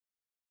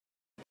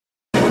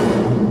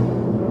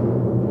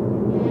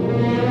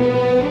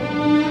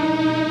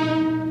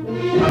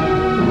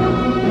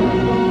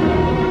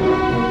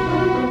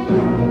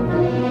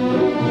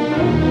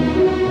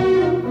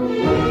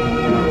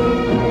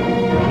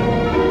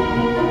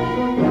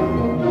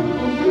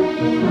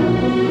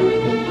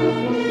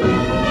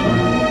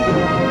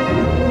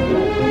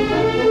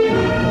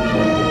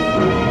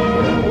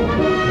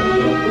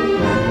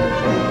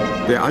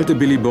Dr.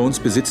 Billy Bones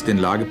besitzt den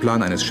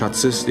Lageplan eines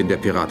Schatzes, den der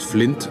Pirat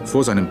Flint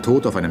vor seinem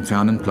Tod auf einem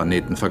fernen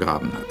Planeten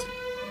vergraben hat.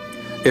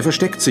 Er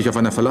versteckt sich auf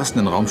einer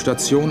verlassenen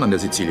Raumstation an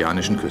der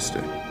sizilianischen Küste.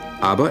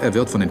 Aber er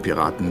wird von den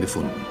Piraten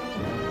gefunden.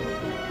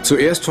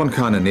 Zuerst von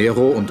Cane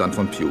Nero und dann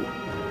von Pew.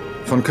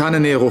 Von Cane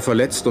Nero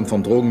verletzt und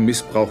vom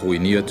Drogenmissbrauch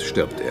ruiniert,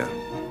 stirbt er.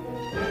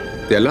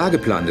 Der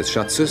Lageplan des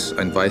Schatzes,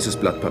 ein weißes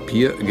Blatt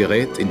Papier,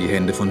 gerät in die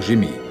Hände von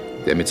Jimmy,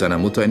 der mit seiner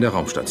Mutter in der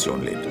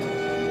Raumstation lebt.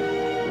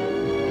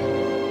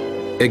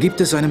 Er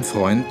gibt es seinem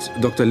Freund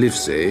Dr.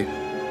 Livesey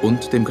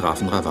und dem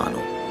Grafen Ravano.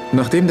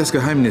 Nachdem das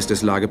Geheimnis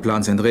des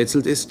Lageplans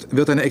enträtselt ist,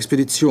 wird eine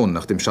Expedition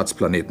nach dem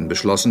Schatzplaneten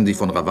beschlossen, die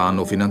von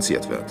Ravano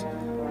finanziert wird.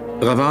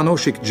 Ravano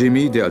schickt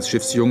Jimmy, der als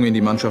Schiffsjunge in die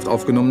Mannschaft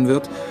aufgenommen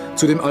wird,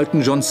 zu dem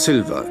alten John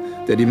Silver,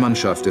 der die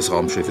Mannschaft des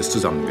Raumschiffes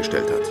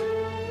zusammengestellt hat.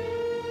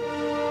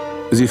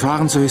 Sie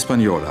fahren zur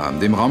Hispaniola,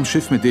 dem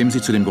Raumschiff, mit dem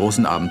sie zu dem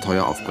großen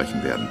Abenteuer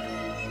aufbrechen werden.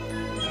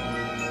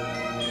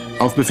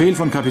 Auf Befehl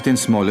von Kapitän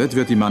Smollett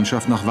wird die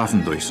Mannschaft nach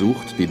Waffen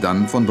durchsucht, die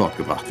dann von Bord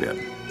gebracht werden.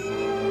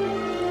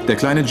 Der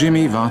kleine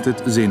Jimmy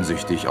wartet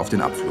sehnsüchtig auf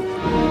den Abflug.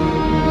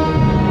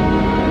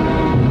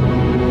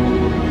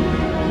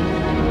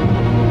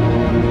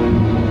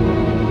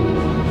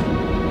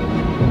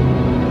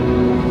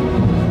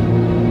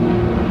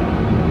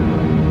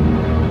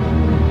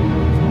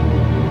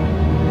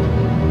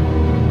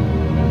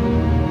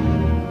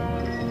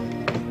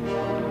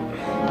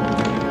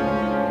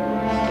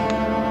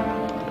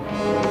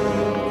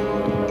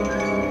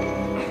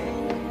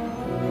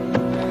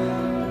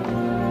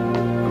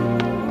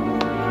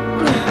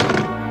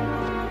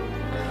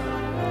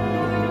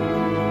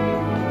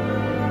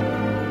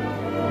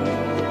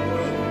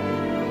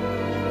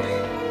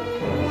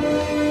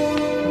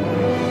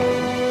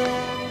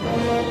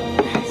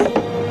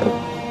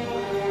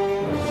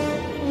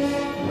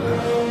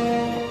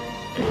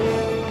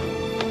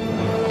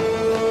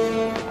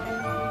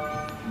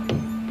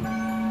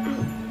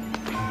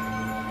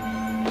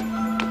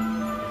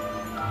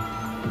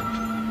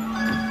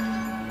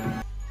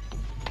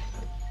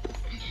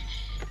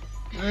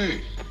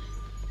 Hey,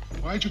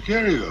 why'd you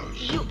carry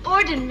those? You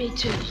ordered me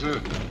to.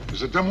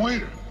 There's a dumb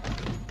waiter.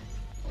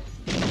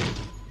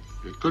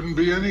 It couldn't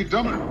be any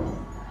dumber.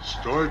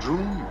 Storage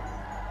room,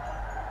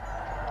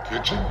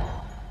 kitchen,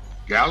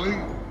 galley.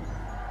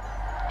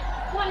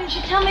 Why didn't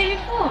you tell me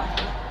before?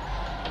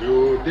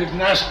 You didn't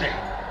ask me.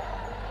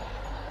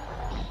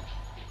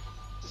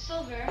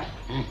 Silver,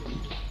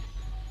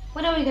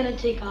 when are we gonna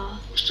take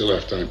off? We still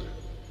have time.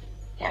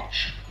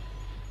 Watch.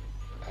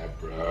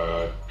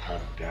 Abracadabra.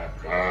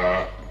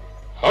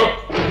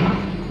 Hup!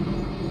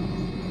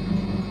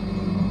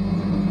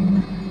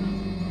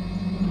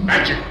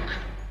 Magic!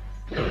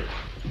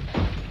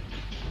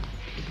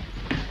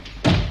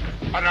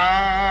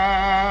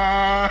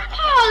 Ta-da!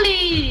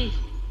 Polly!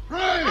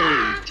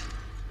 Right!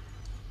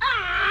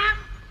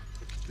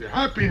 You're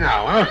happy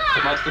now, huh?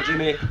 Master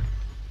Jimmy,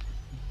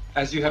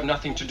 as you have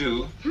nothing to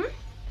do,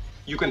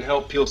 you can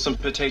help peel some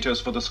potatoes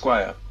for the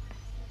squire.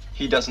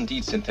 He doesn't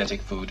eat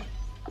synthetic food.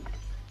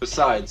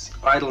 Besides,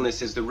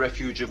 idleness is the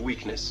refuge of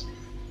weakness.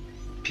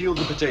 Peel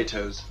the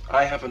potatoes.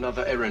 I have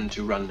another errand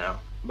to run now,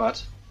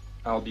 but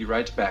I'll be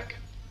right back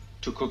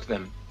to cook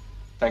them.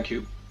 Thank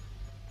you.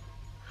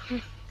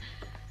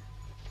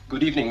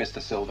 Good evening,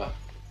 Mr. Silver.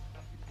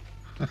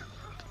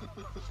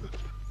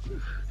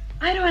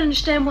 I don't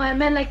understand why a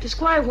man like the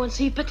squire wants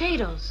to eat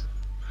potatoes.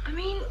 I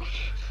mean...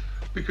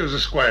 Because the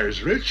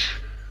squire's rich,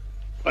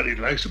 but he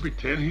likes to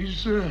pretend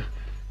he's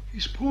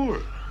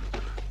poor.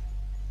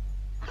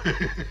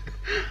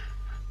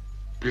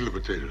 Peel the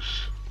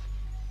potatoes.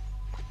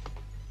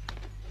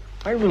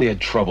 I really had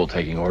trouble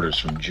taking orders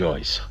from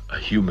Joyce, a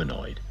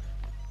humanoid.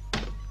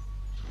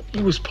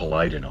 He was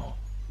polite and all,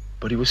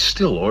 but he was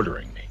still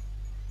ordering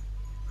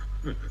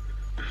me.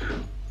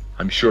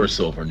 I'm sure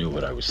Silver knew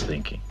what I was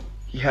thinking.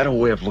 He had a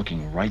way of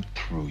looking right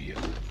through you.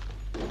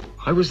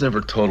 I was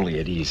never totally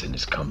at ease in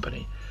his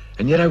company,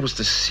 and yet I was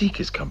to seek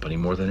his company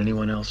more than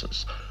anyone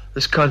else's.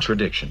 This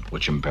contradiction,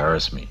 which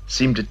embarrassed me,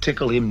 seemed to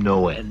tickle him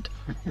no end.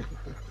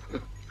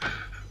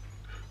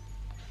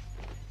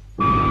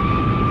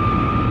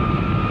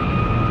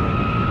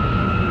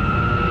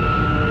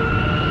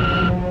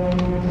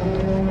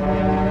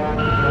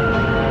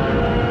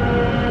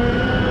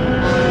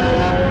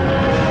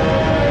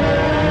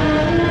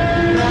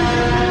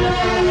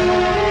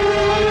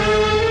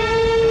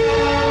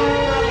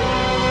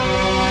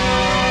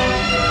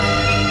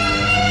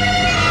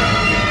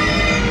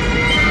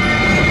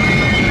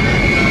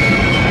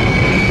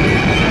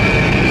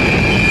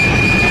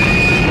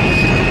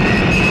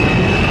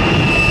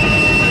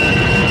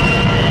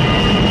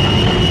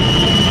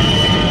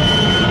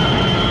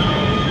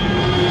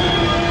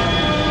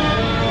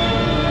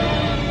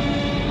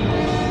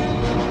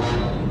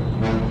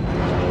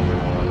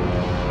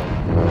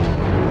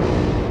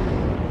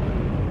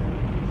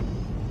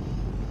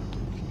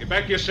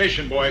 Back to your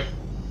station, boy.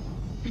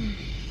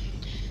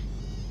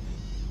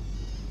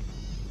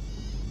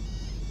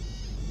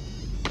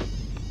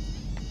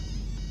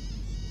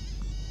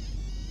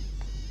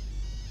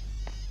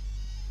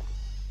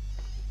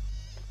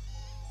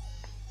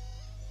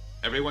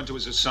 everyone to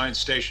his assigned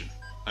station.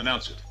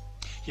 Announce it.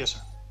 Yes,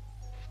 sir.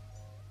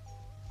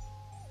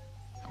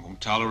 I won't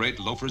tolerate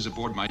loafers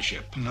aboard my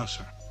ship. No,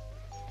 sir.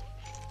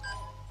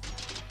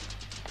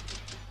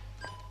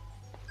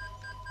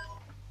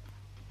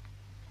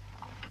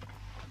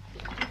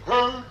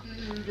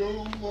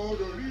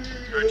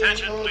 Your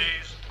attention,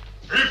 please.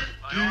 By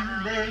order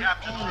of the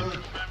captains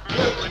and crew members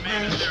will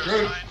remain at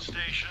their assigned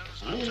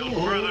stations until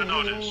further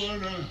notice.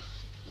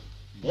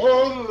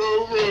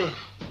 Over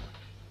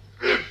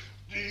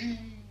 15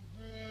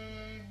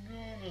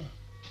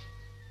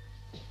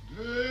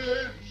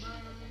 dead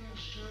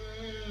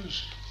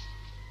masters.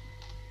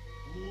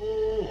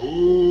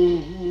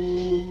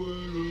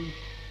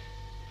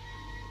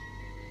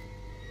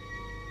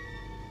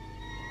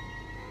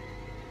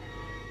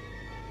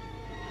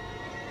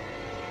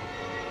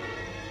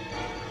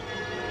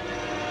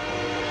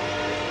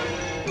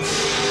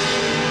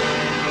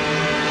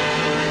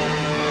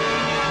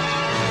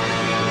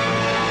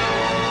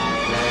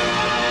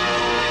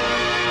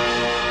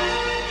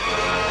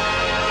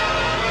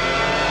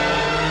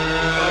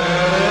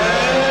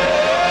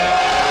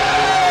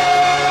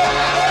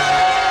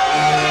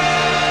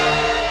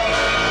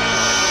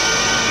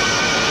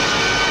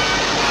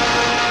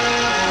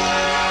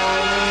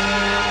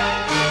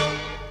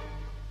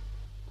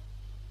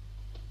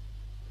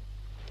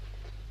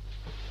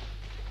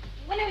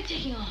 When are we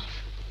taking off?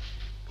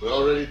 We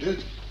already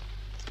did.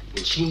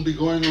 We'll soon be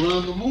going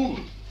around the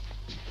moon.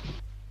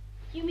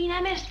 You mean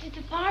I missed the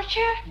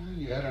departure? Yeah,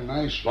 you had a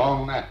nice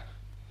long nap.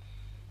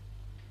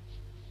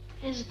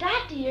 Is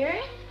that the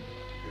Earth?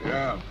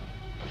 Yeah.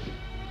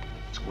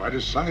 It's quite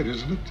a sight,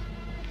 isn't it?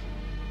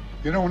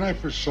 You know, when I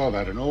first saw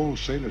that, an old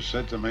sailor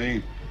said to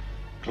me,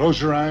 close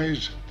your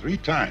eyes 3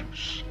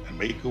 times and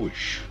make a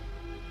wish.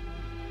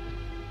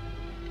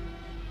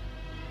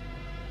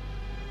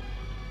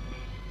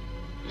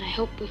 I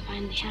hope we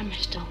find the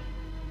Hammerstone.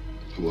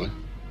 What?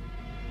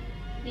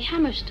 The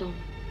Hammerstone.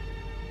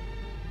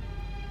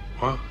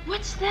 What?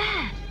 What's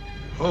that?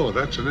 Oh,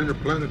 that's an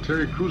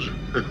interplanetary cruiser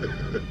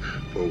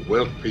for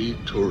wealthy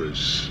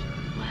tourists.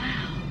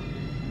 Wow.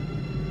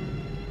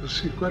 You'll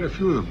see quite a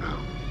few of them now.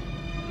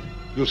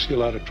 You'll see a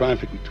lot of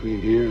traffic between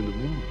here and the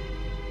moon.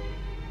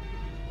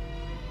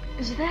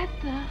 Is that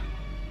the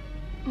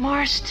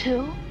Mars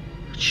 2?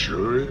 It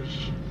sure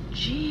is.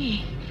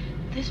 Gee,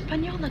 the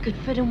Española could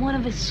fit in one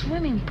of his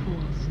swimming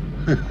pools.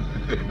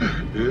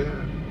 Yeah.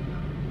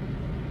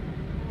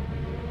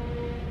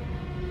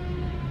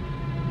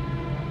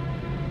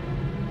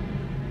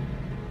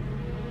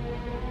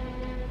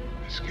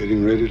 It's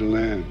getting ready to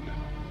land.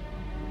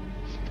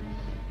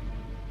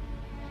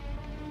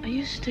 I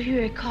used to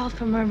hear it called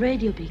from our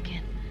radio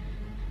beacon.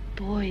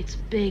 Boy, it's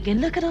big,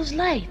 and look at those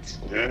lights.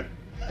 Yeah?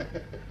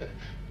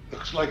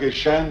 Looks like a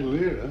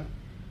chandelier, huh?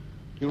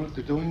 You know what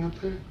they're doing up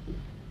there?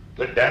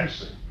 They're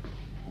dancing.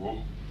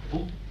 Boom,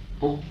 boom,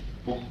 boom,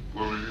 boom,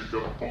 boom,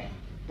 boom,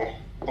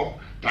 boom.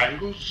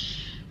 Tangos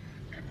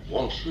and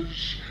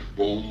waltzes.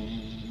 Boom,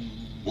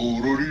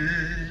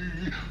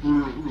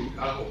 boom,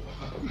 ow.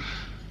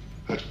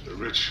 That's what the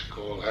rich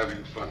call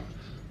having fun.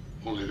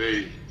 Only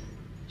they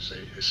say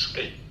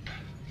escape.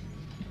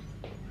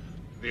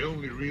 The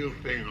only real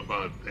thing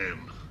about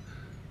them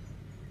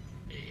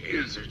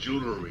is the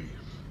jewelry.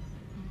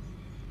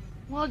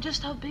 Well,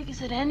 just how big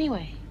is it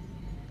anyway?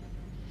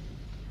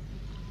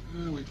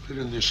 We fit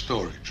in this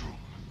storage room.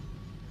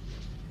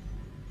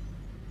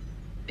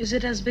 Is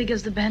it as big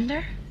as the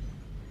Bender?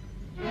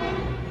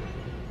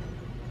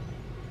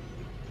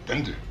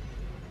 Bender?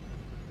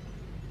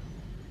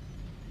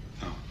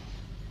 No.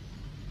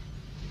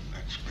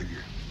 That's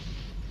bigger.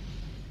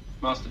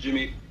 Master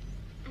Jimmy,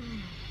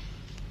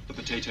 the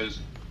potatoes.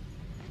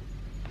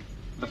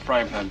 The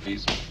frying pan,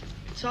 please.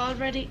 It's all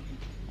ready.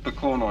 The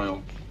corn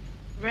oil.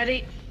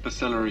 Ready. The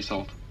celery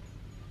salt.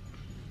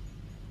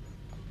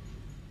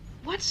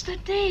 What's the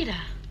data?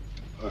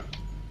 Oh,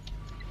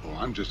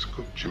 I'm just a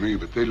cook, Jimmy,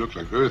 but they look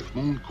like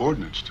Earth-Moon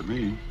coordinates to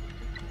me.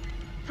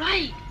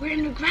 Right, we're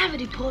in the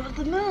gravity pull of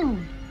the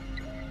moon.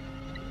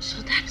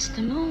 So that's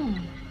the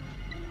moon.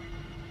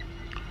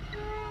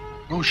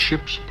 Most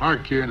ships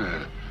park here in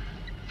a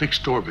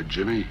fixed orbit,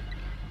 Jimmy.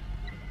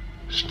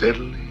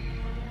 Steadily,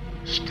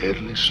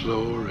 steadily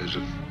slower, as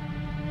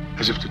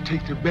if to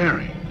take their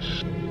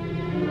bearings.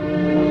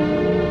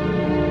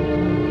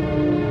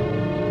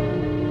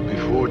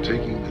 Before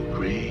taking the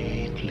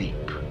great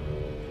leap.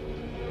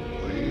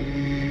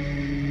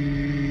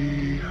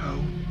 Way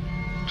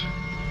out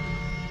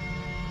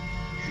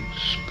in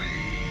space.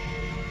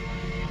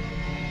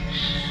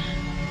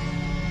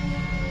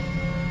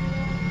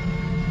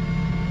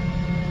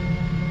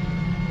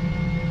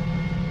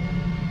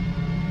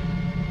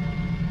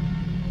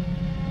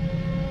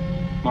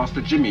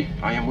 Master Jimmy,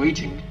 I am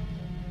waiting.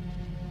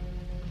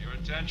 Your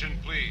attention,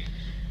 please.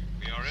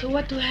 So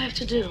what do I have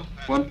to do?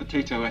 One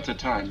potato at a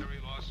time.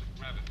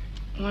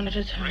 One at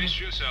a time. Brace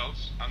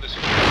yourselves on this.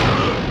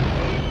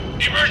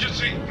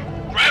 Emergency!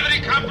 Gravity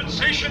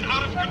compensation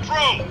out of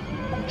control!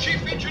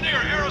 Chief Engineer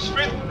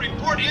Aerosmith,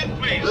 report in,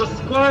 please. The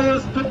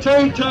Squire's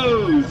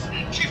potatoes!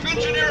 Chief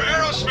Engineer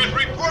Aerosmith,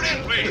 report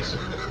in, please.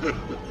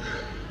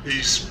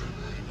 He's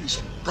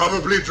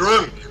probably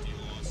drunk.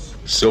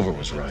 Silver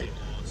was right.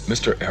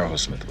 Mr.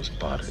 Aerosmith was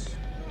botted,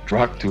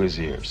 dropped to his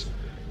ears.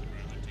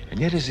 And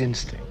yet his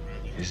instinct,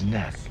 his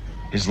knack,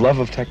 his love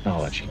of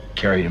technology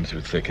carried him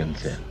through thick and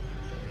thin.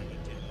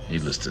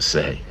 Needless to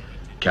say,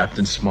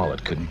 Captain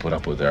Smollett couldn't put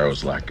up with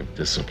Arrow's lack of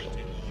discipline.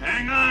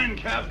 Hang on,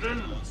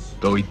 Captain.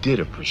 Though he did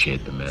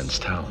appreciate the man's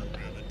talent.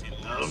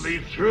 I'll be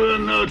through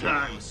in no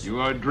time. You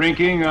are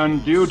drinking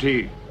on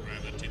duty.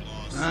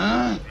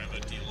 Huh?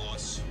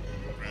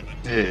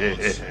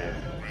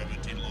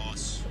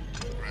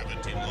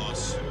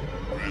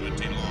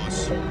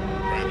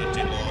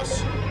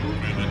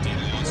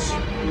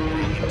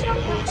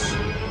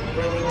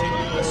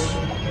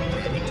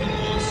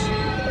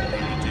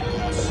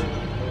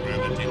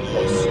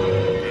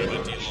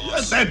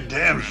 Shut that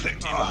damn thing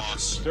off.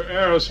 Mr.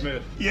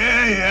 Aerosmith.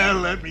 Yeah,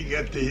 let me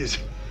get these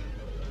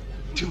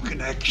 2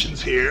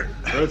 connections here.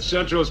 Earth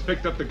Central's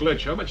picked up the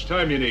glitch. How much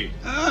time you need?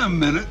 A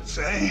minute,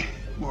 say,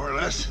 more or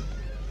less.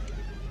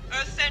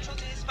 Earth Central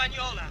to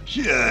Hispaniola.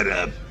 Shut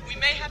up. We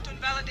may have to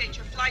invalidate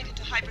your flight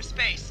into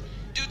hyperspace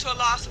due to a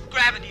loss of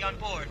gravity on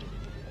board.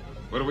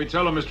 What do we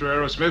tell him, Mr.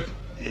 Aerosmith?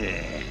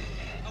 Yeah.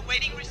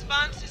 Awaiting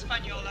response,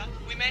 Hispaniola.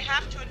 We may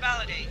have to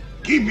invalidate.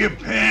 Keep your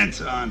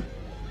pants on.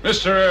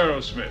 Mr.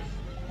 Aerosmith.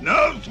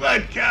 No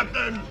sweat,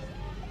 Captain.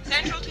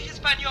 Central to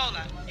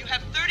Hispaniola. You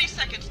have 30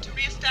 seconds to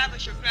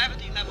reestablish your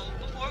gravity level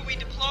before we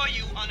deploy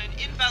you on an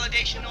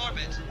invalidation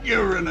orbit. Give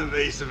her an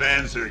evasive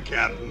answer,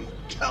 Captain.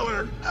 Tell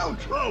her no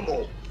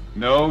trouble.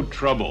 No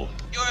trouble.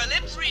 Your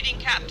ellipse reading,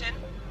 Captain.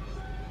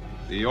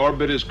 The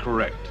orbit is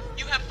correct.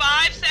 You have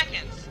 5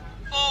 seconds.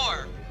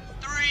 4,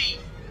 3,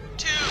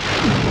 2,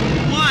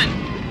 1.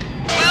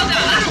 Well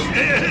done.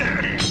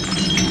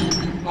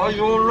 Are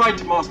you all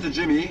right, Master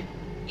Jimmy?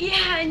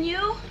 Yeah, and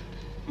you?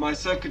 My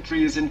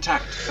circuitry is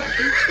intact, thank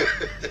you.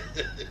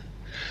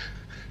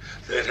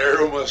 That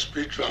arrow must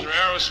be drunk. Mr.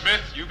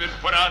 Aerosmith, you've been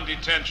put on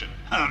detention.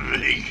 On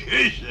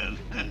vacation.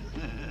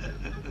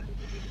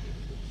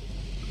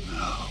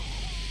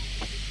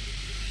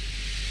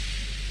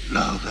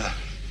 No, that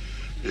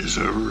is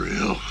a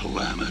real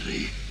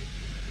calamity.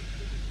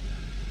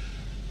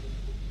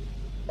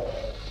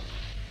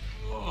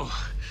 Oh,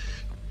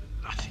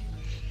 nothing.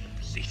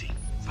 Bleeding.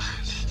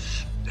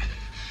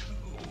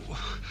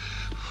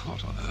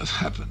 What on earth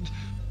happened?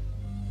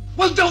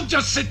 Well, don't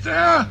just sit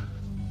there!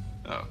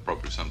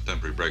 Probably some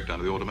temporary breakdown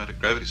of the automatic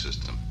gravity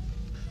system.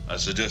 I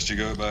suggest you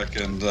go back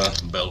and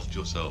belt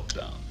yourself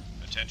down.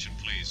 Attention,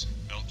 please.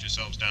 Belt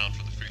yourselves down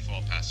for the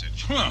freefall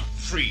passage.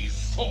 Free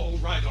fall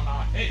right on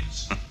our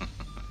heads.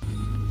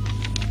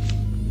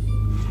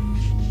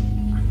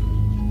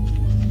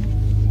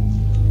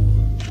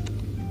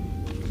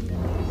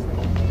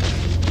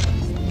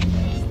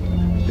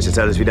 Ist jetzt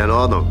alles wieder in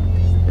Ordnung?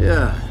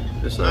 Ja,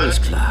 ist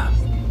alles klar.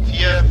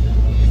 4,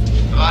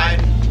 3,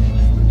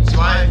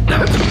 2...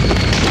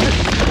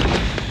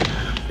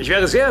 Ich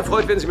wäre sehr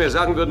erfreut, wenn Sie mir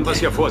sagen würden, was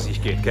hier vor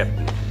sich geht,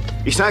 Captain.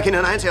 Ich sage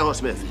Ihnen eins, Herr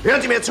Smith.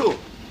 Hören Sie mir zu!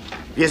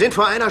 Wir sind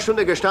vor einer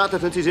Stunde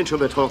gestartet und Sie sind schon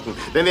betrunken.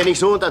 Wenn wir nicht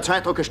so unter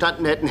Zeitdruck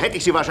gestanden hätten, hätte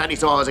ich Sie wahrscheinlich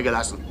zu Hause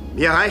gelassen.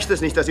 Mir reicht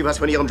es nicht, dass Sie was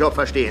von Ihrem Job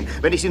verstehen.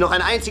 Wenn ich Sie noch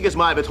ein einziges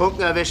Mal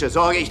betrunken erwische,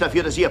 sorge ich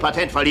dafür, dass Sie Ihr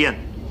Patent verlieren.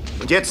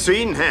 Und jetzt zu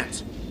Ihnen,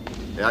 Hans.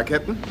 Ja,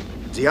 Captain?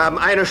 Sie haben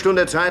 1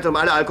 Stunde Zeit, um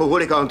alle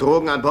Alkoholiker und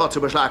Drogen an Bord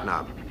zu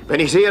beschlagnahmen. Wenn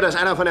ich sehe, dass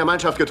einer von der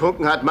Mannschaft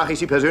getrunken hat, mache ich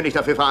Sie persönlich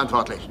dafür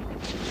verantwortlich.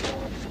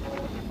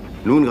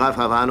 Nun, Graf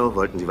Havano,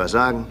 wollten Sie was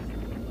sagen?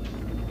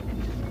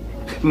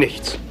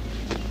 Nichts.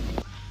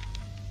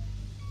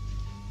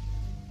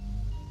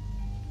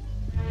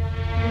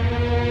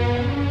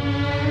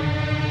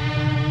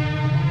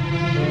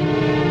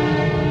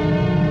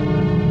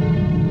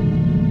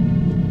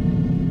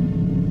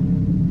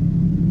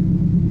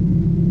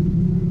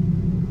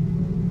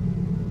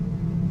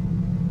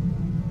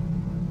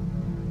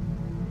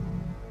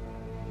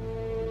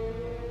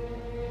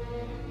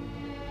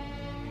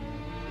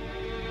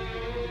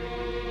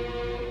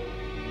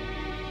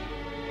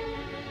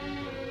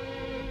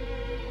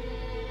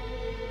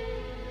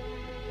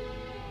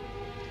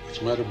 What's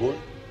the matter, boy?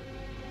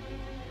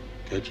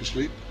 Can't you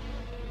sleep?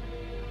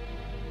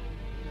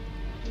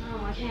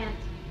 No, I can't.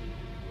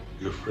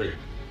 You're afraid.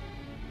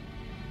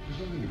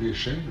 There's nothing to be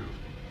ashamed of.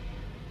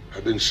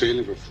 I've been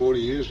sailing for 40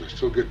 years and I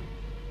still get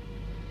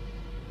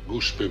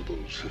goose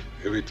pimples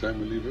every time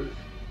we leave Earth.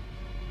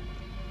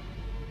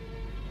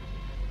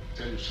 I'll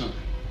tell you something.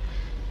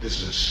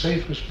 This is the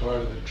safest part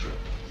of the trip.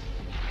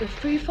 The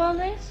free fall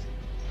is?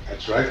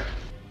 That's right.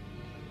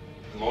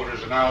 The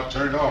motors are now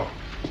turned off.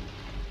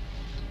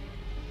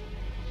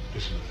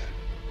 Listen to that.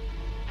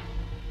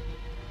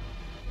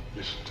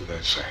 Listen to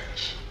that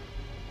silence.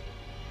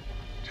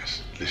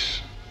 Just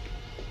listen.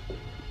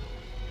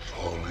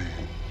 Falling,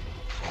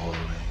 falling,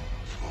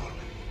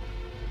 falling.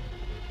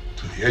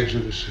 To the edge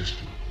of the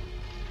system.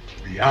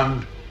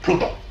 Beyond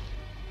Pluto.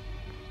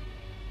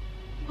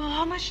 Well,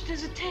 how much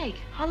does it take?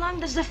 How long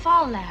does the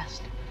fall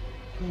last?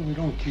 Well, we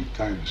don't keep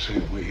time the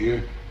same way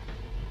here.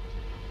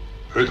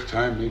 Earth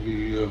time,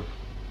 maybe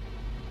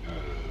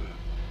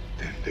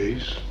 10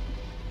 days.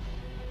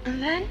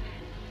 And then?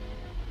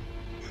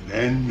 And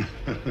then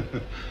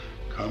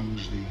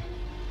comes the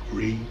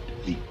great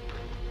leap.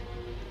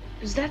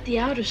 Is that the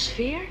outer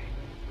sphere?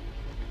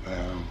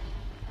 Well,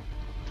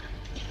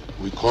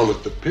 we call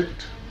it the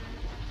pit.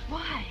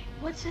 Why?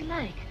 What's it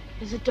like?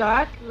 Is it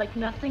dark, like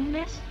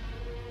nothingness?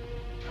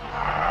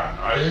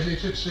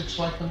 It's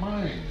like the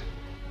mind.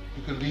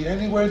 You can be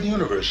anywhere in the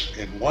universe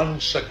in 1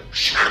 second.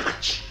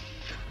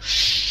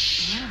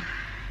 Yeah.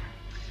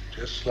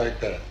 Just like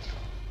that.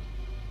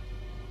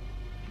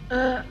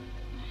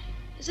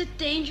 Is it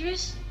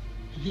dangerous?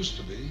 It used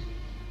to be.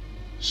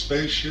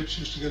 Spaceships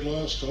used to get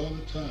lost all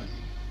the time.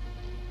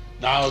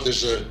 Now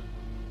there's a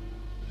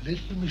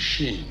little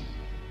machine,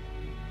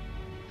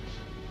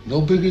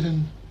 no bigger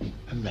than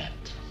a gnat.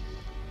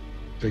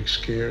 Takes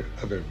care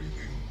of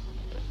everything.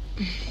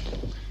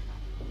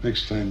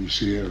 Next time you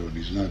see Arrow and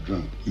he's not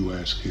drunk, you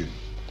ask him.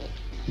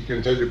 He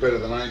can tell you better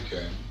than I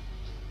can.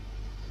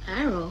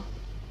 Arrow?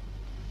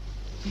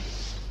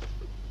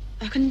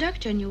 A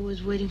conductor I knew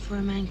was waiting for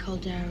a man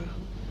called Arrow.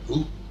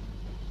 Who?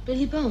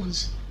 Billy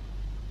Bones.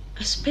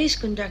 A space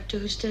conductor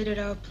who stayed at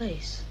our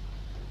place.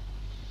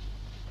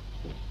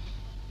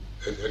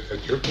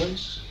 At your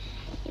place?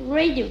 The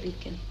radio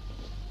beacon.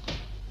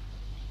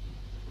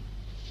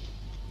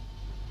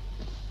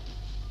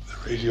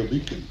 The radio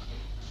beacon.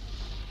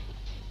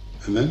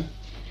 And then?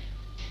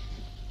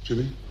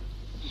 Jimmy?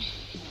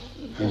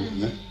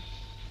 And then?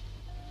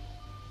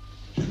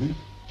 Jimmy?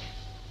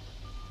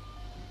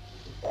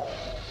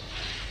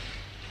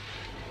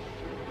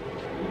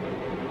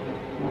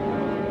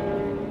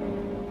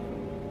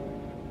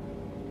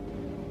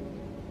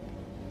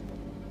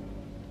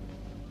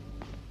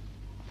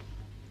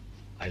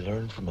 I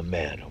learned from a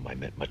man whom I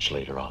met much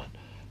later on.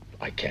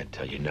 I can't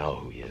tell you now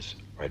who he is,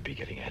 or I'd be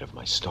getting ahead of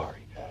my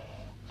story.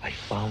 I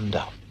found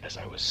out, as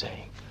I was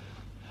saying,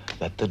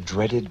 that the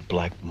dreaded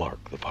black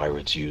mark the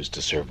pirates used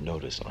to serve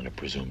notice on a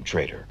presumed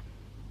traitor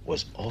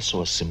was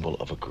also a symbol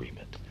of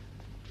agreement,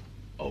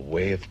 a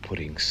way of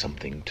putting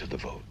something to the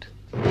vote.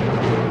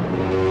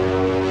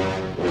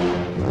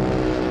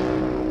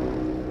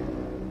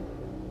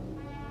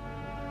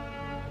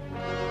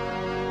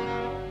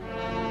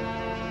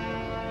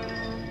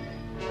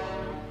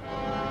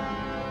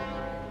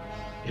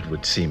 It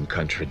would seem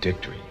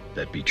contradictory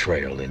that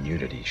betrayal and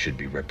unity should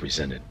be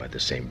represented by the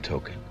same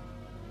token.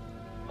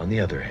 On the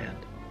other hand,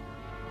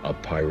 a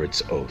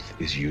pirate's oath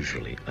is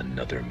usually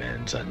another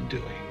man's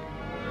undoing.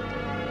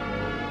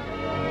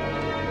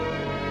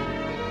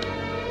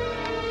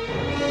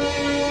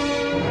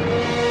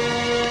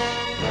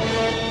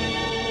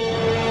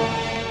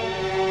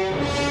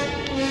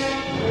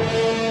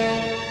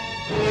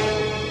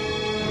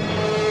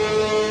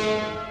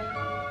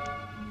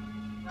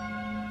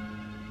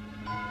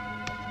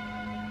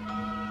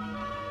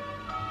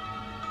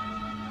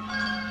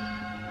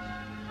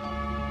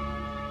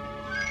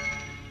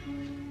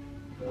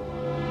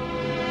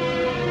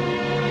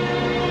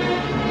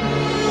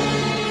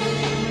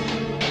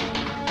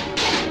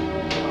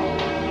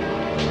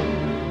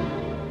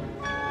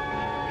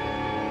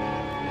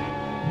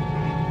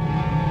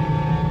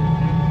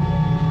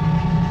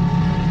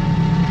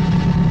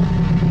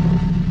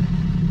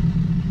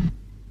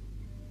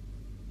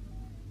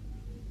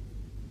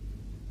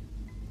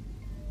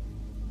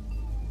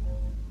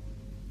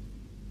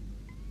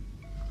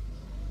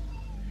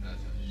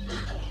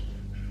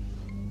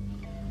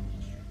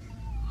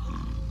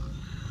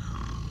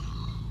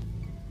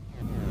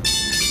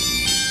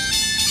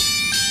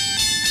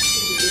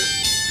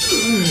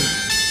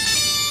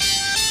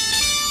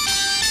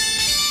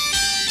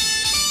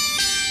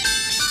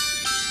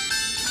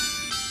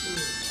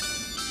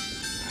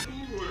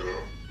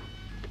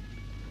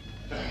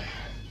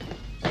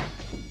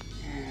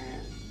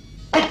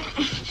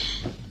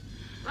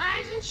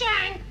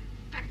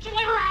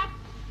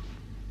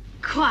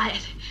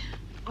 Quiet,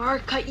 or I'll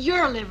cut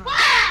your liver.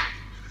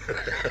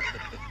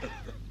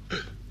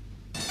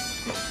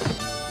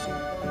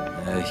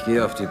 Ich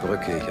gehe auf die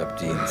Brücke, ich hab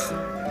Dienst.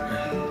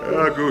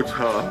 Ja, gut,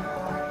 Herr.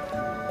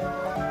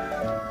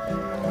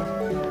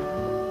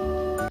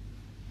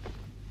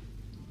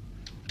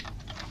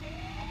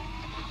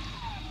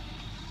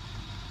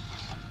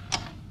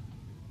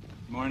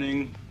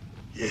 Morning.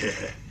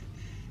 Yeah,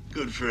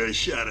 good for a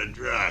shot of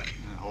drac.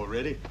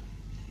 Already?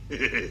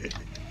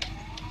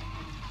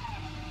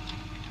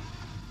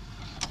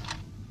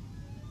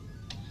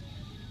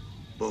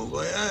 Bon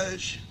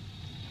voyage.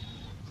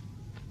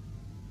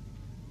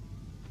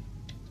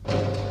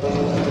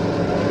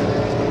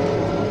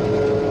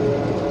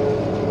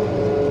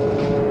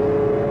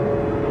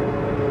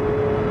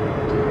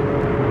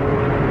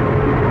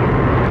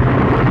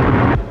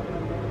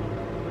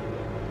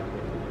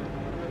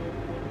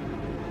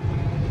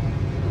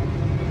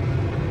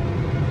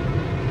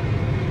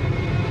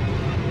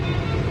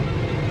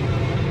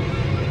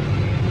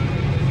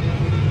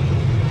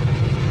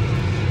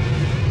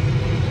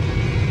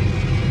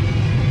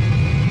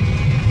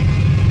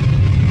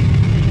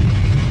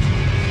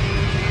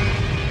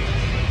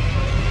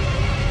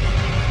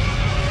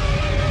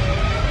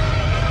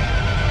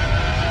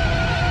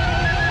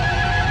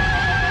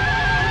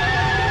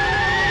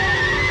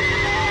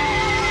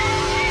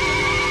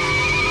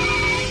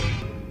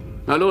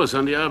 Na los,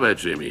 an die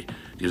Arbeit, Jimmy.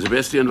 Diese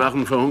Bestien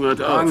wachen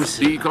verhungert auf.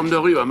 Die kommen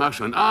darüber, mach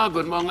schon. Ah,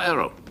 guten Morgen,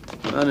 Arrow.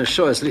 War eine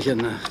scheußliche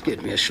Nacht,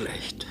 geht mir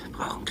schlecht.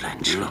 Brauch einen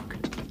kleinen Schluck.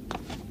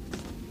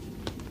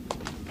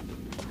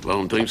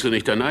 Warum trinkst du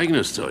nicht dein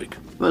eigenes Zeug?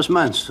 Was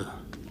meinst du?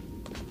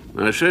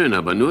 Na schön,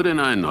 aber nur den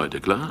einen heute,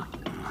 klar?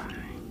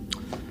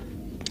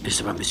 Ist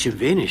aber ein bisschen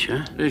wenig,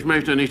 hä? Ich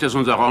möchte nicht, dass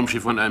unser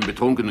Raumschiff von einem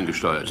Betrunkenen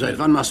gesteuert wird. Seit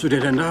wann machst du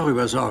dir denn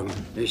darüber Sorgen?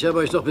 Ich habe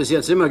euch doch bis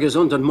jetzt immer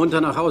gesund und munter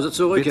nach Hause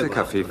zurückgebracht. Bitte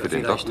Kaffee für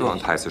den Doktor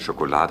und heiße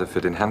Schokolade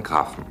für den Herrn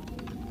Grafen.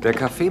 Der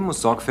Kaffee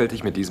muss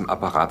sorgfältig mit diesem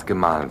Apparat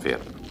gemahlen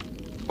werden.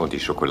 Und die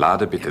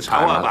Schokolade bitte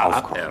dreimal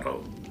aufkochen.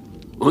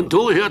 Und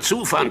du, hör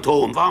zu,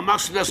 Phantom. Warum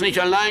machst du das nicht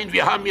allein?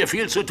 Wir haben hier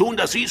viel zu tun,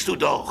 das siehst du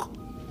doch.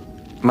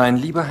 Mein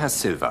lieber Herr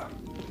Silver,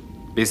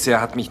 bisher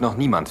hat mich noch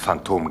niemand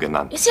Phantom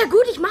genannt. Ist ja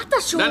gut, ich mach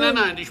das schon.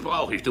 Nein, dich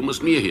brauche ich. Du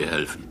musst mir hier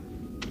helfen.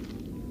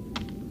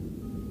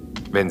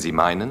 Wenn Sie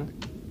meinen,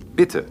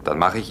 bitte, dann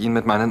mache ich ihn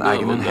mit meinen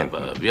eigenen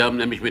Händen. Wir haben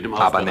nämlich mit dem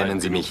Aber nennen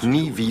Sie mich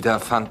nie wieder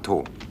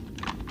Phantom.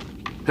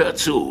 Hör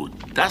zu,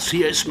 das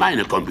hier ist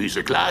meine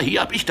Kombüse, klar? Hier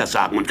hab ich das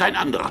Sagen und kein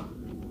anderer.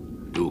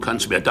 Du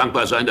kannst mir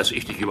dankbar sein, dass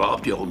ich dich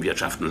überhaupt hier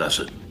rumwirtschaften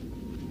lasse.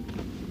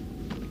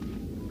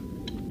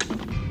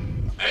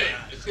 Hey,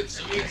 let's get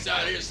some meats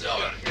out here, so.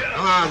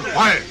 Come on,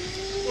 quiet.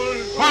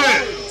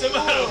 Quiet! What's the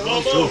matter,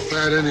 I'm so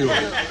fat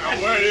anyway.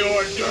 Where are the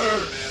hors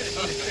d'oeuvres?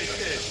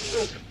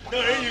 No,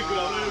 here you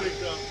go, here you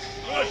go.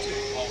 Watch it.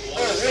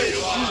 There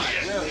you are.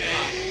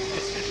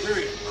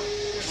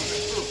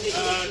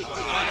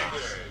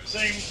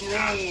 Same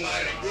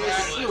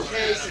groove.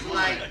 Tastes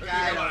like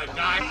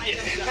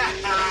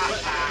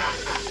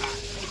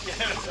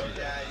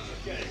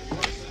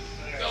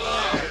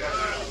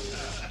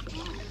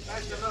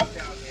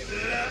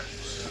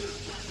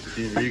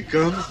Here he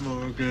comes,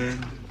 Morgan.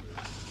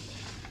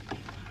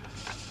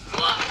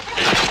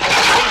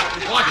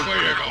 Watch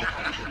where you go.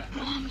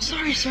 Oh, I'm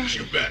sorry, sir.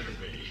 You better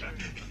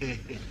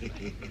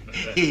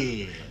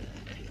be.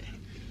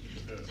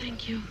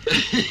 Thank you.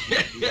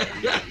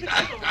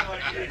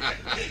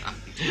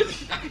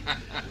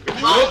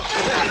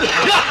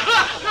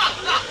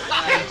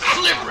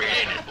 Slippery,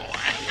 ain't it, boy?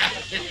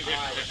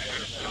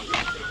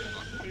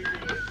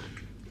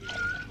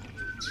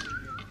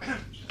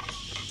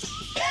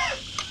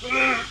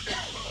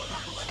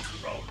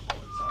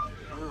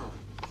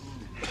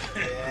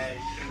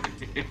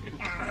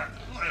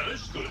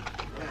 This is good.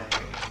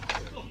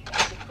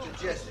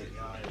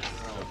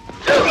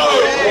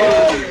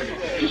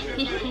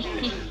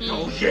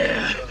 Oh,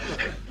 yeah.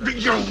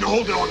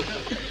 Hold on.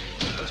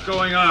 What's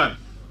going on?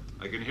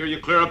 I can hear you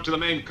clear up to the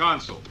main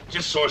console.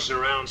 Just sourcing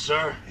around,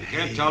 sir. You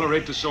can't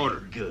tolerate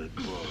disorder. Good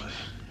boy.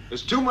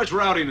 There's too much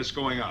rowdiness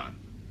going on.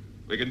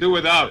 We can do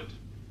without it.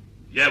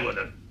 Yeah, well,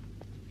 the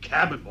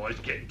cabin boy's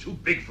getting too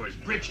big for his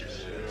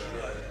britches.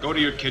 Go to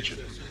your kitchen.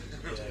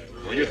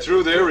 When you're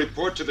through there,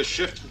 report to the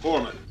shift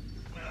foreman.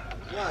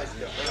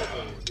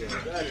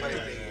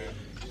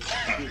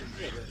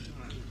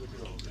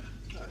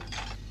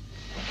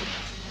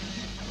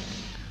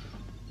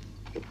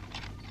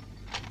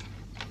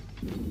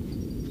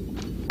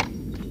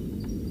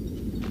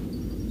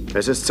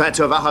 Es ist Zeit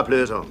zur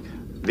Wachablösung.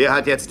 Wer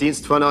hat jetzt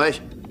Dienst von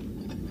euch?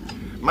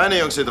 Meine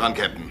Jungs sind dran,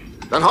 Captain.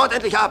 Dann haut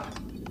endlich ab.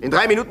 In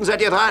 3 Minuten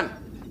seid ihr dran.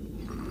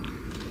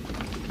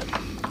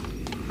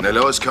 Na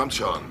los, kommt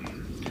schon.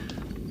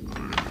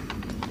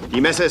 Die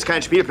Messe ist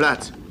kein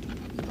Spielplatz.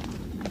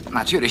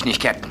 Natürlich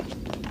nicht, Captain.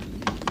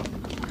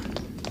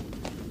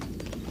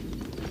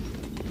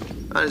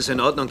 Alles in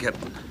Ordnung,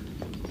 Captain.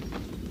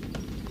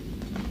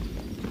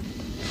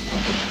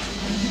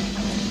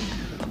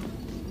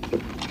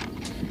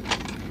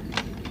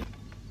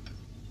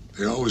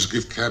 They always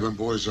give cabin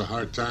boys a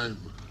hard time.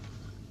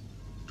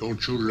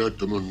 Don't you let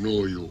them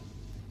annoy you.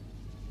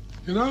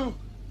 You know,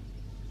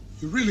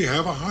 you really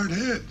have a hard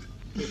head.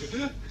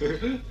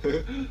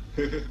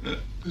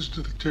 Listen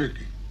to the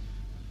turkey.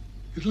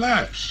 It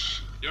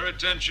laughs. Your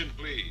attention,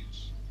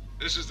 please.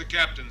 This is the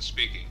captain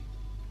speaking.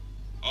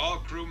 All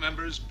crew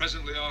members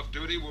presently off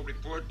duty will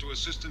report to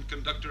Assistant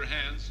Conductor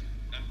Hans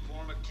and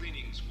form a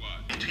cleaning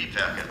squad.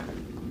 Triebwerke.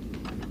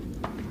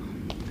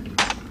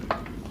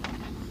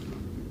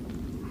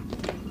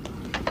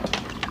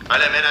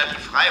 Alle Männer, die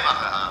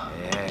Freiwache haben.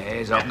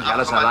 Hey, ist auch nicht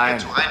alles allein.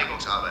 Zur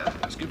Reinigungsarbeit.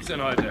 Was gibt's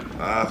denn heute?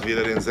 Ach,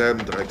 wieder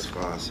denselben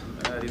Drecksfraß.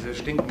 Diese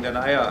stinkenden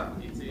Eier.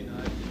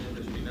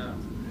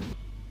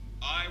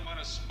 I want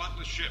a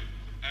spotless ship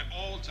at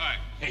all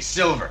times. Hey,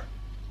 Silver,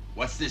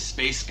 what's this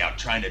space scout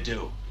trying to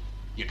do?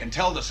 You can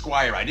tell the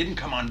Squire I didn't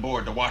come on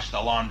board to wash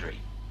the laundry.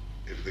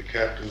 If the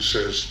captain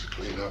says to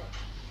clean up,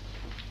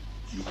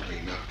 you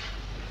clean up.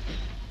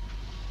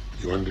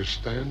 You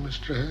understand,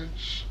 Mr.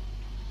 Hans?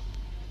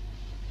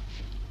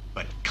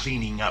 But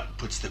cleaning up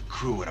puts the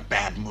crew in a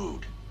bad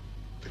mood.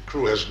 The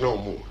crew has no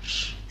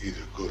moods,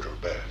 either good or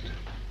bad.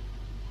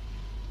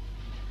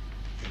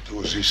 You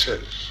do as he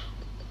says.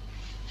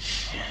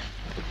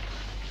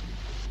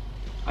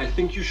 I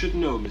think you should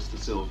know, Mr.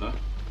 Silver.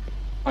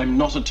 I'm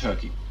not a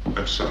turkey.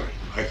 I'm sorry.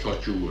 I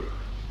thought you were.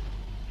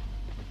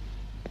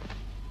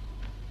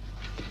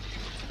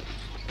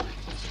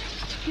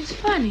 He's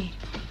funny,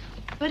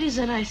 but he's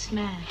a nice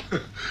man.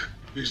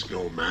 He's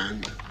no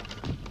man.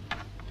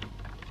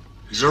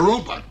 He's a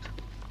robot.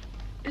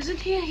 Isn't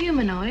he a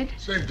humanoid?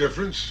 Same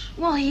difference.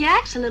 Well, he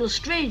acts a little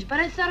strange, but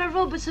I thought our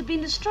robots had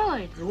been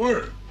destroyed. They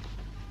were.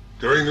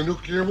 During the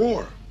nuclear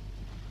war.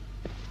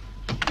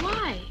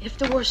 Why, if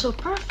they were so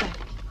perfect?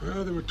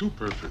 Well, they were too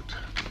perfect.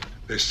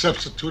 They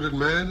substituted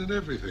man in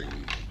everything.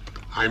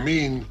 I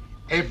mean,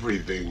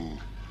 everything.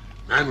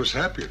 Man was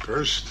happy at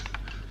first.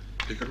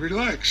 He could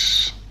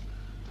relax.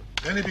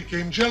 Then he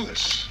became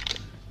jealous.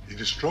 He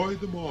destroyed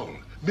them all.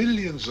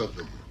 Millions of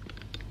them.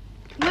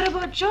 What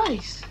about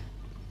Joyce?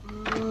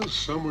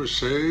 Some were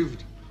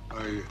saved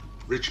by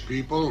rich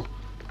people.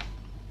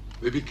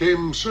 They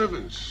became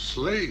servants,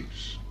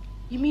 slaves.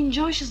 You mean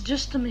Joyce is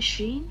just a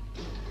machine?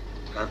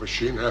 Half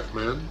machine, half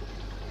man.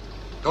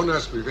 Don't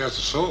ask me if he has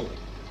a soul.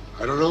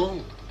 I don't know.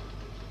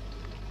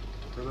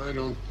 And I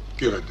don't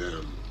give a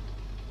damn.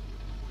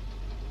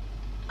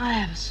 I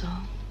have a soul.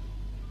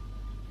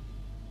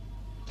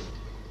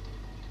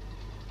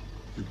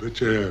 You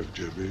bet you have,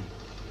 Jimmy.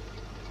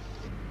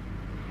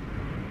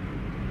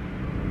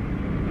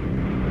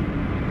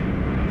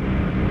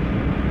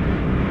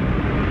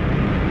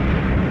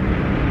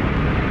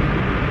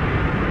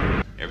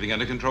 Everything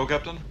under control,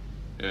 Captain?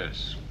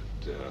 Yes,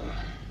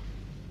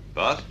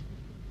 but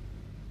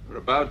we're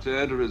about to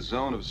enter a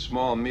zone of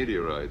small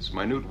meteorites,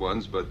 minute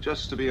ones, but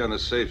just to be on the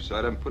safe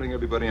side, I'm putting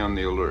everybody on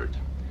the alert.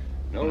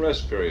 No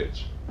rest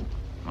periods.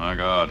 My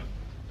God.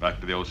 Back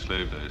to the old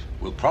slave days.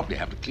 We'll probably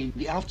have to clean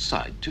the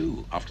outside,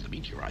 too, after the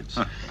meteorites.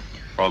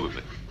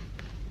 Probably.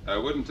 I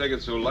wouldn't take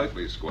it so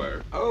lightly,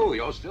 Squire. Oh,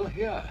 you're still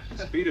here.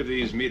 The speed of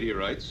these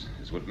meteorites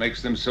is what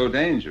makes them so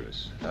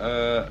dangerous.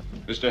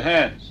 Mr.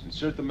 Hands,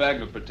 insert the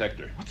magnet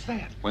protector. What's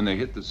that? When they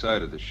hit the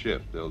side of the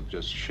ship, they'll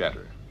just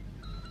shatter.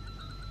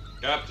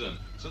 Captain,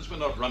 since we're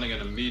not running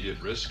an immediate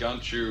risk,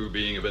 aren't you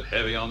being a bit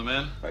heavy on the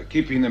men? By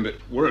keeping them at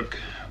work,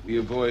 we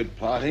avoid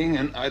plotting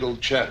and idle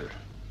chatter,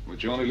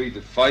 which only lead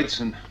to fights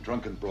and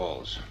drunken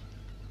brawls.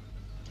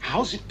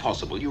 How's it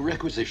possible you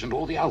requisitioned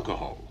all the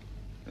alcohol?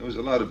 There was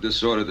a lot of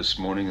disorder this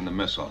morning in the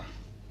mess hall.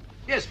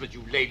 Yes, but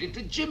you laid it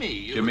to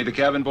Jimmy. Jimmy the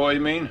cabin boy, you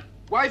mean?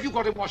 Why have you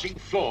got him washing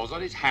floors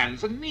on his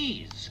hands and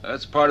knees?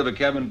 That's part of a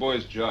cabin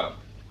boy's job.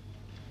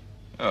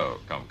 Oh,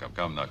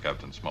 come now,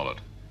 Captain Smollett.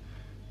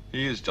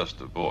 He is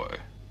just a boy.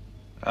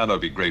 And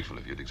I'd be grateful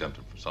if you'd exempt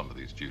him from some of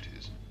these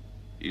duties.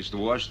 He's to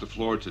wash the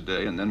floor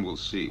today, and then we'll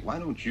see. Why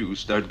don't you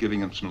start giving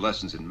him some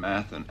lessons in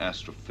math and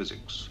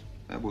astrophysics?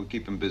 That will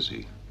keep him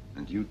busy.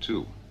 And you,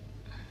 too.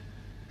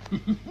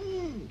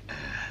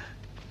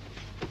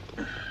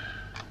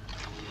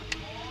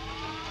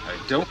 I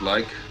don't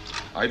like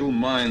idle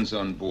minds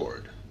on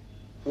board.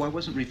 Oh, I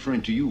wasn't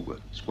referring to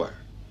you, Squire.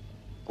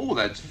 Oh,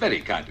 that's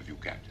very kind of you,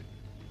 Captain.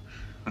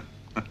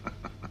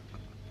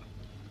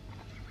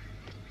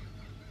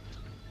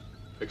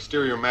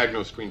 Exterior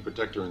magno screen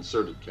protector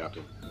inserted,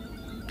 Captain.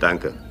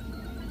 Danke.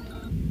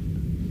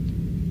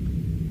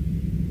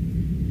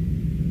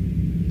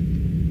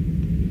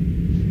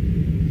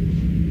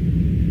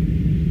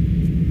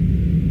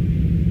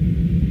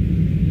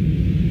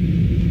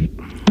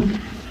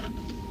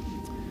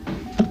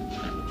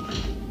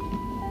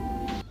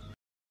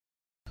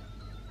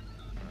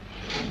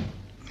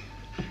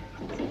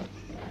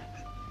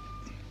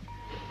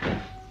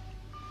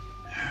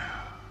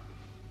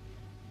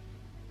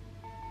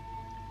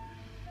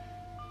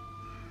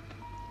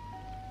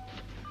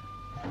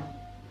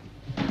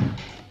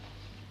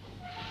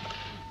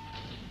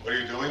 What are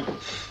you doing?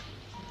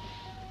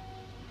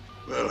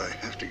 Well, I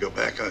have to go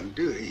back on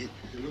duty.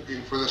 You're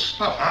looking for the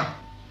stuff,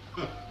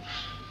 huh?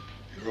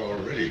 You're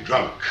already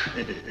drunk.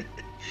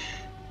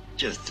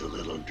 Just a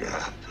little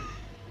drop.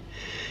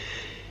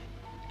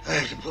 I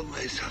have to put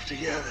myself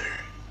together.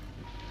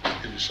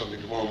 I'll give you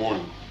something tomorrow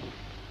morning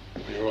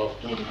when you're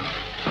off duty.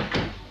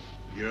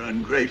 You're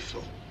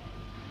ungrateful.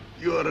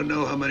 You ought to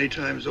know how many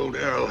times old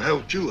Arrow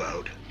helped you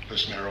out.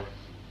 Listen, Arrow.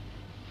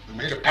 We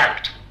made a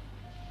pact.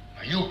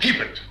 Now you keep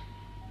it.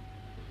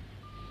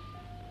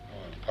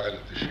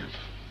 Pilot the ship.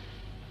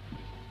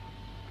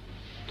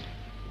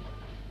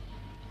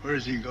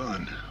 Where's he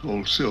gone,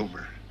 old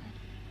Silver?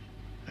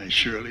 I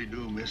surely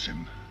do miss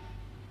him.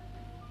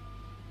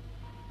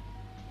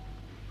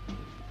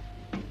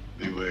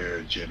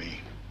 Beware,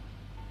 Jimmy,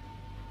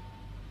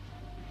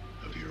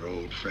 of your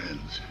old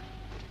friends.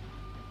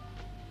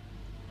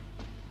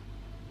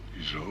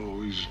 He's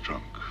always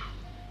drunk.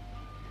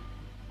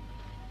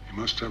 He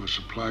must have a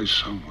supply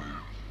somewhere.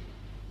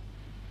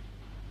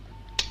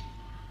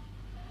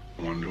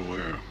 Wonder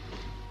where.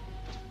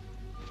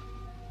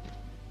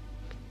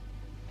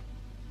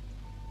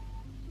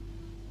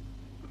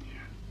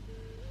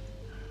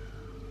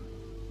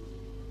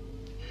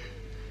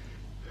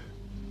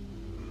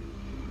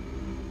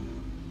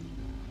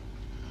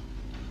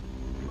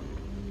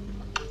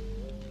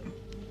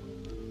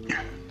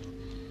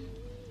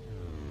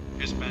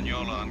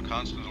 Hispaniola on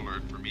constant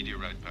alert for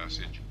meteorite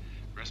passage.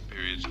 Rest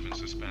periods have been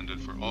suspended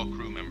for all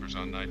crew members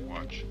on night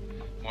watch.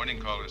 Morning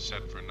call is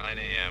set for 9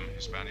 a.m.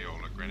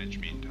 Hispaniola, Greenwich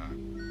Mean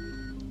Time.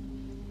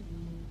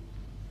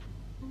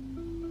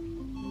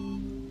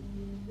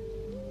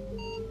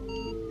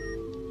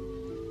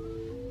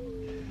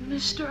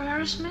 Mr.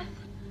 Aerosmith?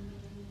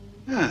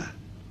 Ah,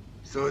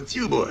 so it's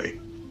you, boy.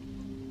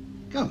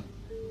 Come.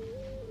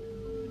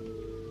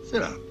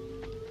 Sit down.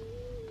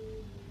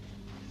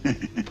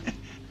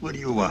 What do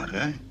you want,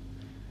 huh?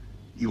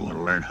 You want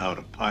to learn how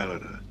to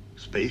pilot a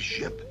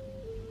spaceship?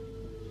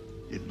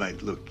 It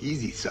might look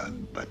easy,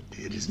 son, but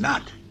it is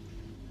not.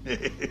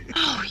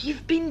 Oh,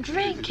 you've been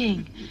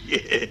drinking.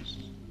 Yes.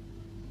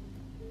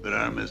 But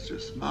our Mr.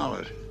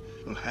 Smollett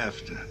will have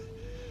to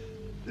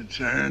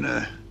turn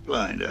a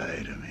blind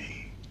eye to me.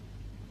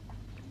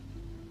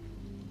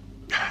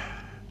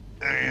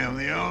 I am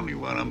the only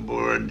one on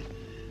board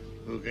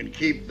who can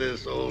keep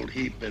this old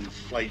heap in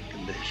flight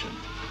condition.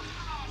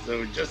 So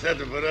we just have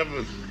to put up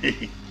with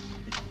me.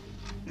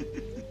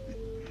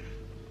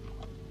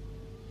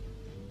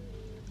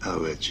 I'll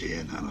let you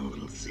in on a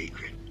little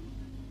secret.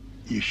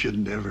 You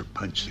shouldn't ever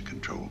punch the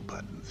control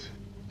buttons.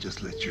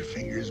 Just let your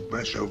fingers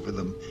brush over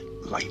them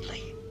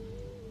lightly.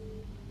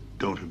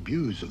 Don't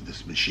abuse of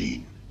this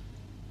machine.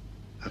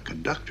 A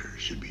conductor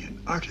should be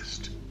an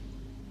artist.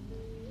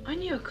 I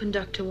knew a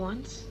conductor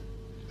once.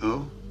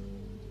 Oh?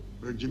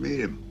 Where'd you meet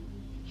him?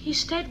 He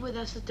stayed with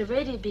us at the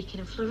radio beacon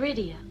in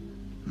Floridia.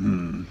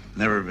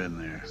 Never been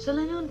there.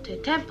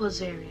 Selinunte,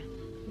 Temples area.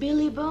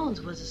 Billy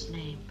Bones was his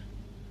name.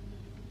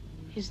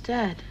 He's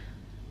dead.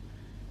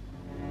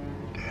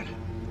 Dead?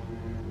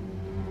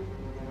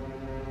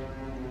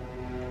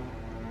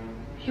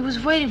 He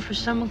was waiting for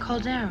someone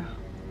called Arrow.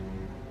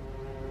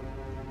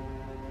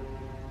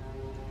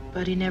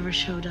 But he never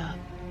showed up.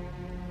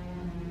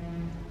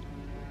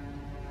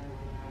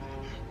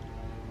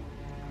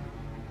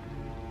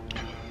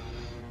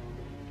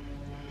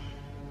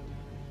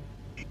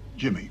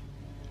 Jimmy.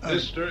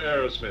 Mr.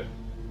 Aerosmith,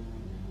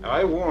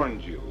 I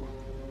warned you.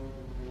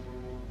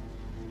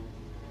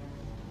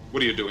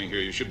 What are you doing here?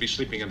 You should be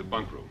sleeping in the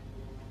bunk room.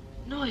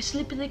 No, I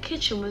sleep in the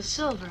kitchen with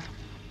Silver.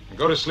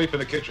 Go to sleep in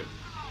the kitchen.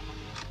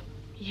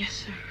 Yes,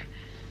 sir.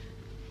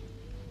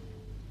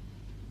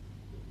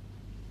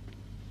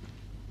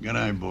 Good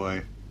night,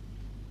 boy.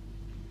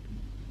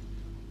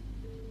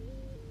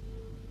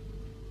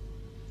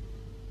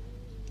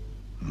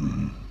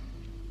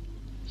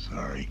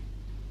 Sorry.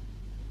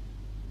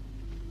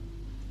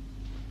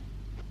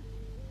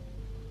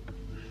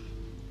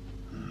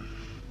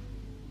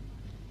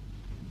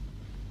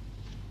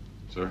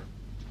 Sir?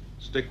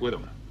 Stick with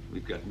him.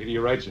 We've got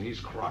meteorites and he's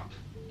crocked.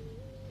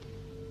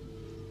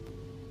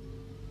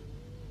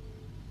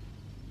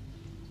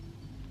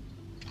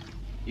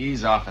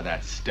 Ease off of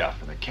that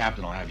stuff, or the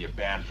captain will have you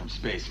banned from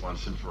space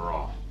once and for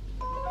all.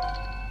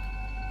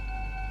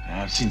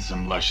 I've seen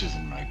some lushes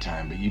in my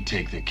time, but you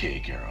take the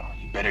cake, Arrow.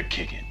 You better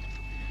kick it.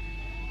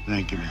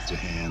 Thank you, Mr.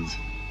 Hands.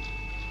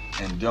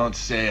 And don't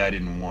say I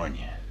didn't warn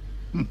you.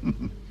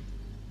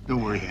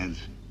 Don't worry, Hands.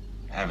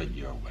 Have it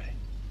your way.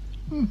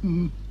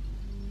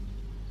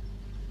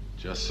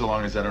 Just so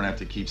long as I don't have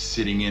to keep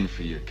sitting in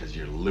for you because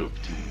you're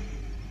looped.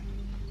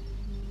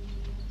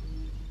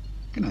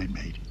 Good night,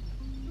 mate.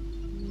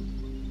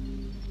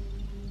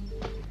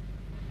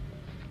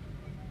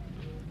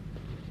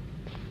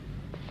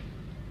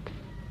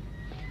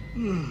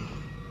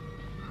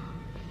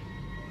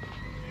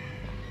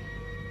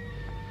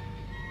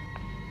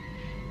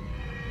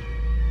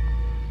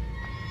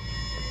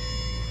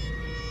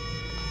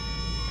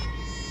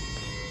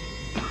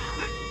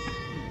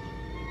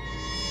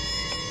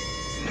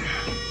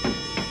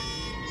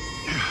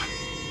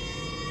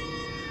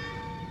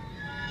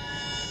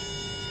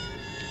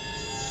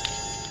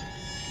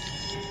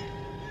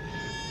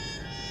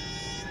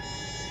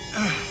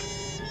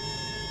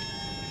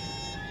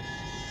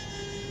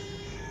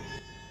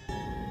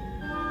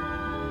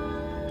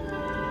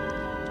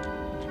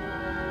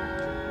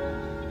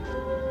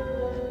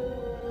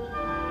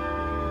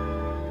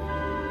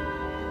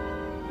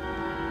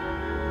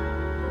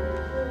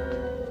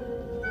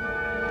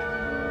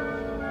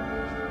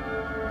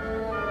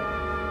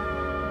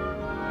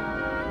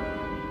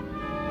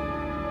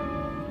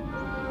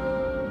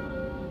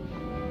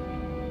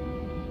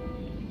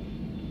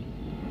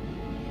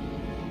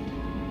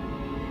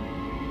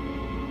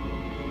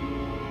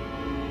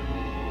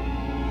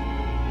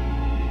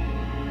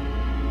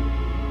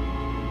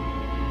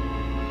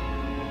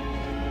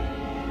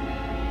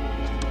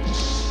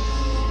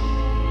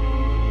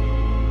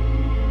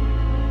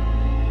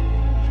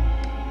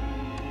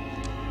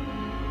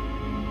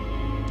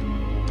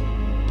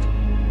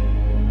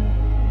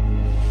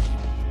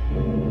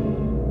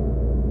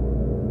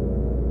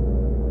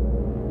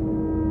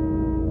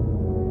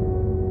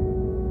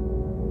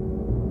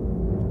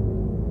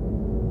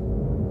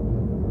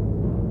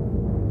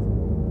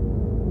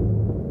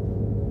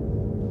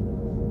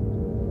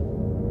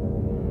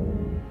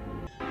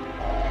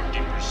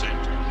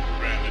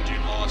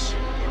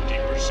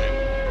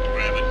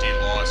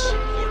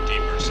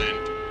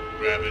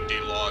 Gravity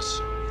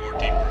loss,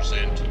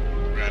 40%.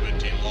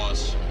 Gravity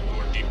loss,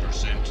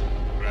 40%.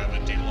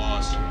 Gravity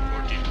loss, 40%.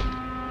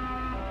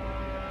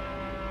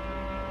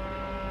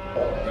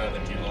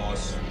 Gravity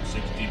loss,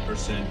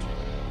 60%.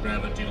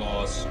 Gravity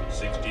loss,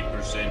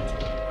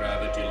 60%.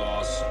 Gravity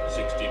loss,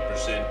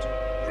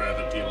 60%.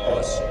 Gravity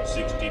loss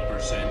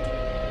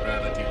 60%.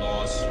 Gravity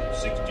loss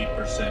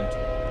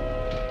 60%.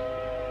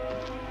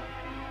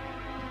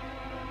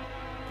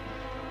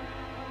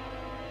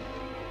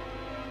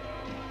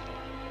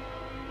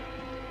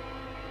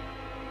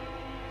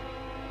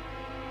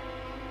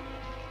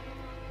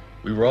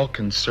 We were all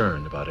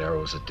concerned about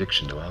Arrow's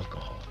addiction to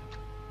alcohol,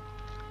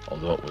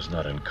 although it was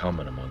not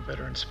uncommon among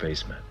veteran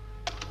spacemen.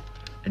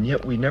 And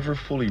yet we never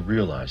fully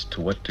realized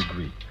to what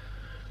degree,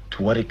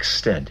 to what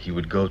extent he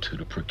would go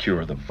to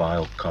procure the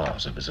vile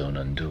cause of his own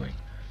undoing.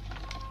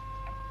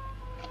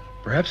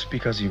 Perhaps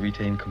because he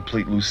retained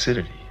complete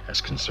lucidity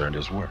as concerned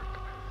his work.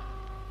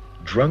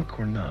 Drunk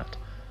or not,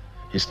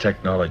 his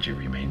technology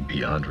remained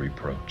beyond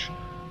reproach.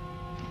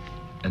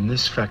 And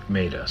this fact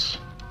made us,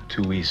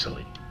 too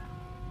easily,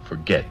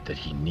 forget that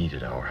he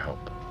needed our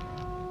help.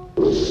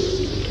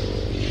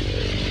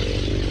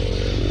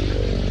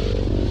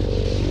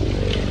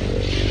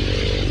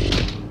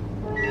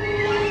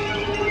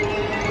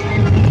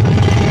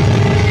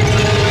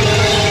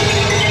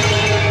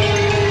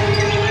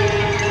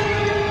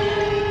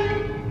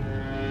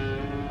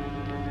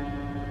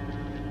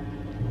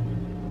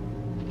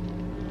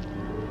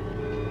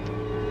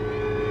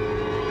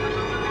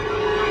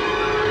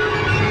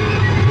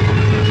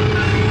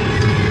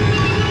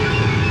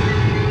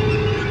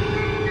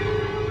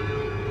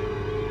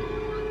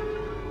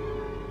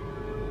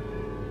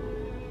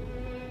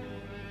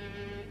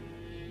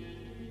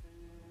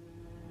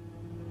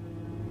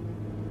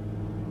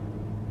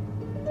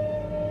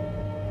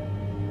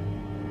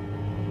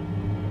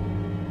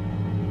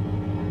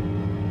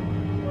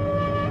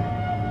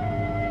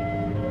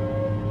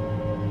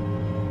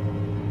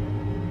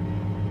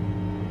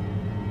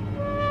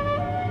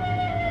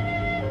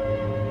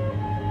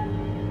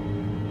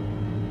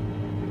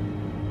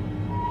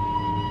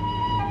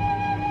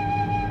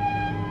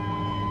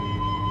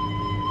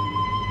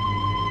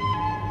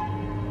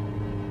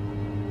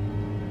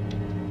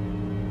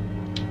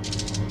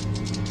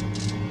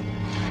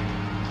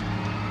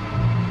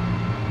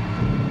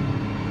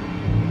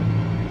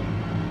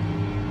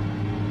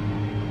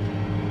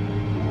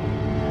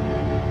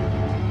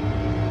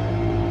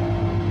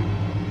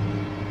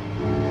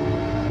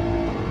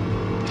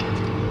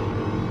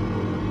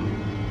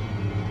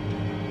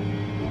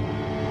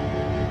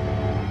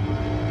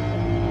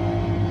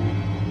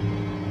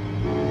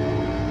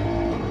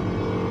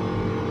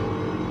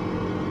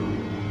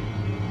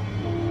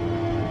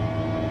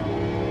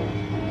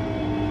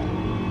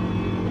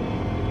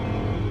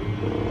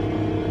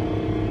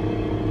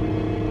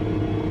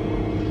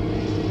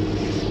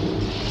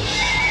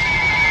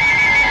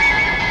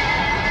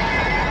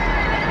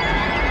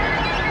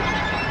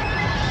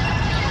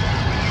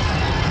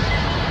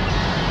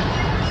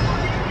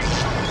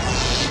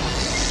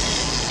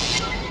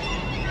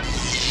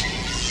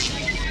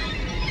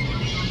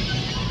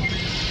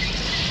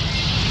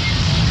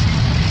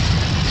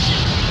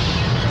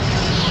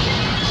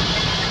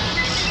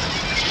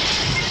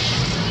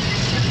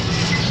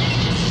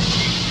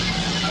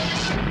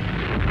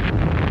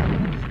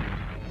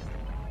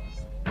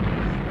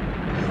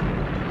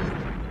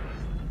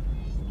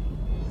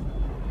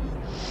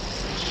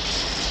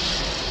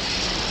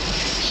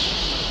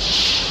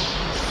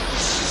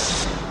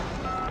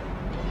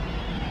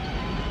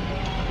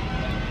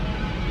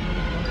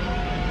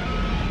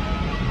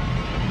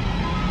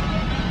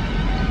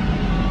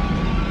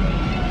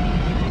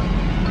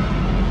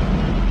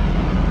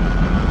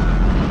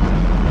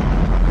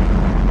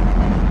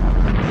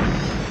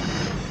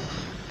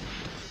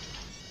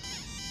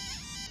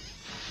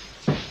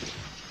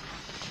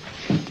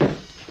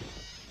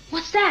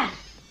 What's that?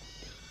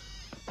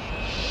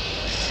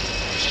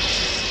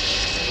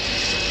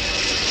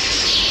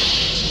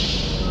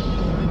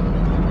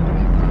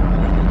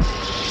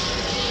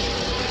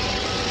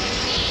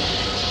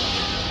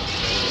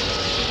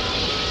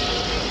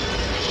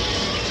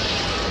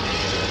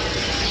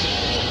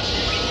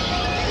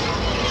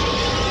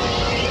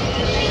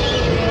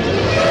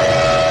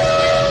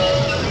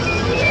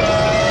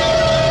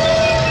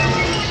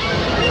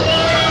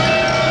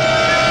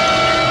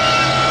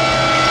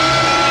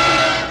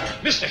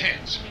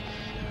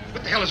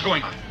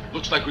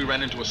 Looks like we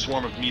ran into a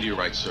swarm of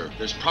meteorites, sir.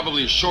 There's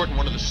probably a short in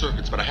one of the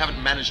circuits, but I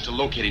haven't managed to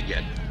locate it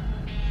yet.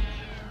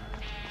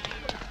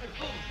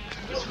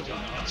 What's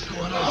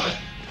going on?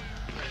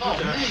 Oh,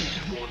 man.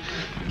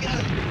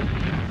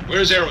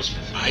 Where's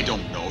Aerosmith? I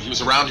don't know. He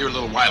was around here a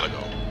little while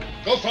ago.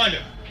 Go find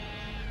him.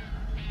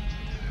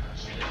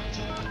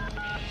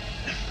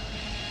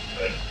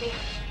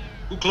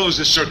 Who closed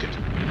this circuit?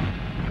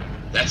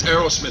 That's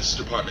Aerosmith's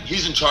department.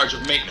 He's in charge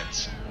of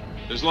maintenance.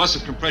 There's loss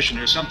of compression.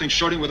 There's something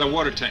shorting with our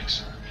water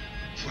tanks.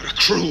 What a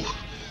crew.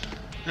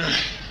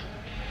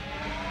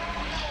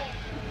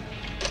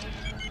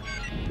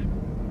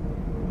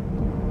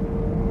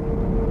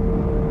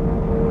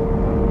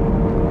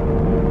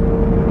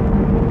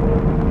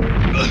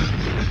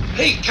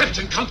 Hey,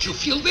 Captain, can't you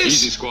feel this?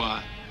 Easy,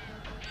 Squaw.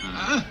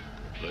 Huh?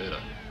 Later.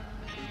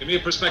 Give me a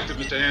perspective,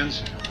 Mr.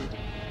 Hands.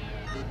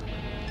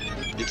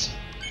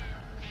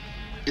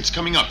 It's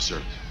coming up,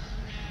 sir.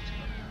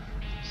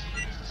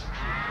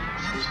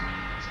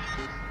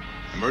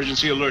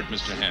 Emergency alert,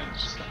 Mr.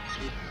 Hands.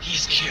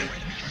 He's here.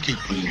 Keep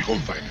bleeding.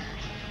 Hold fight.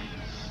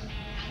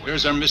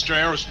 Where's our Mr.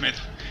 Aerosmith?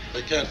 I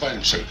can't find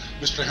him, sir.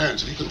 Mr.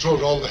 Hands, he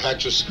controlled all the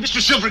hatches.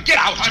 Mr. Silver, get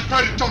out! I've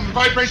tried to tell him the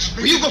vibrations...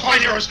 Will you go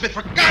find Aerosmith,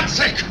 for God's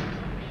sake?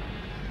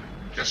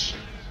 Yes, sir.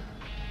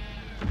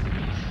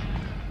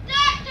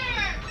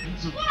 Doctor!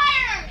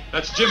 Squire!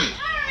 That's Jimmy.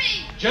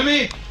 Hurry!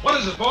 Jimmy, what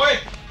is it, boy?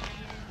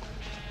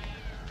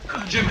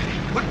 Jimmy,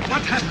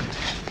 what happened?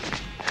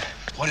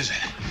 What is it?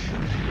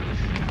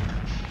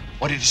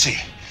 What did you see?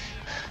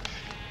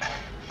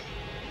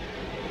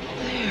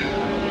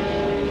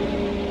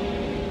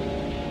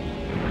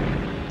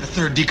 The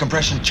third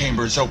decompression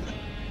chamber is open.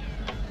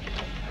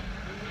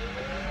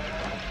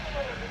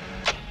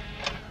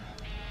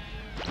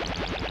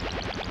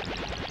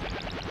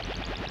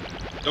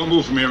 Don't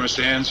move from here,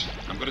 Mr. Hands.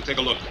 I'm going to take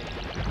a look.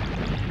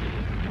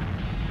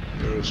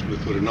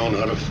 Aerosmith would have known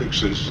how to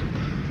fix this.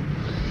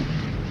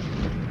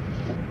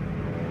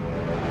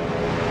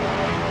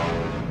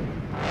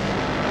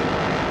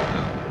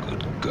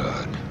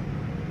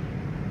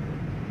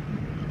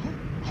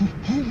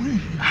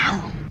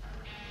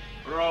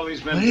 What are all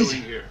these men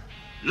doing here?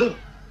 Look.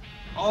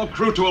 All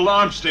crew to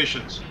alarm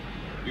stations.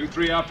 You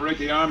three operate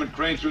the arm and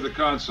crane through the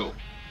console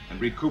and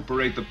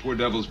recuperate the poor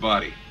devil's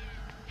body.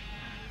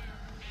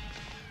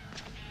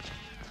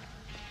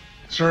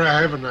 Sir,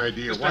 I have an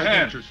idea. Mr. Why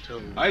Hands, don't you tell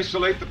me?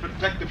 isolate the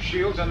protective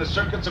shields and the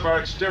circuits of our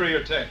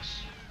exterior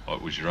tanks.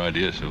 What was your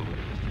idea, Silver?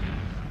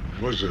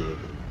 It was a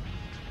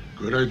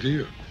good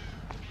idea.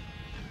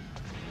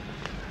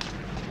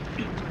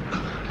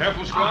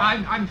 Careful,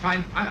 Scott. I'm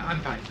fine. I'm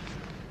fine.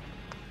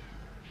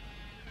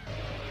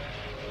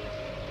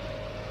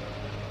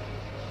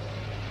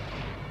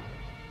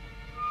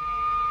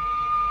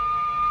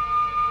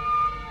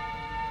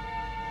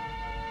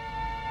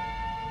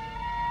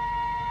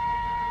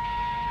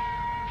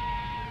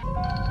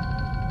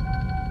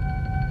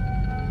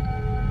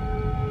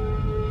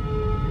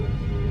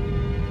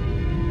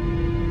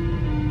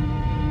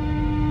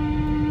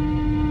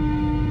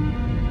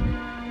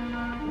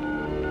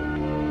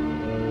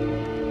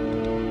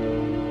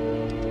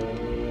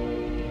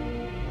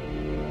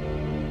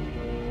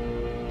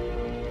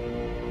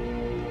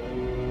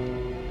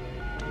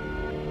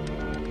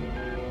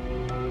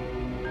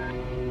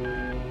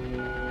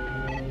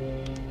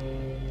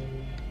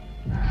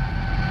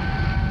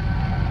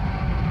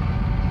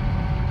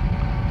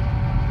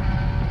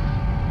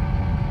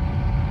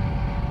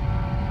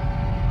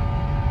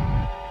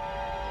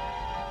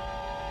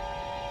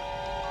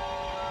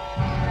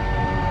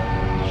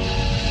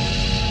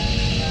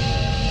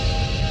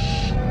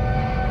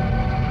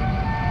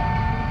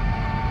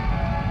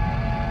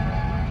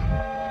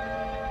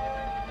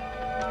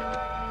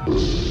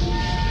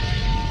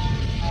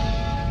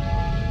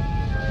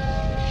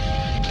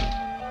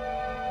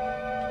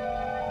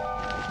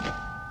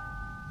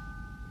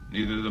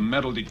 Neither the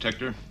metal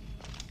detector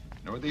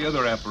nor the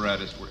other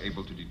apparatus were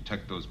able to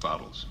detect those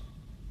bottles.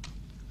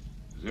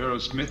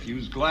 Aerosmith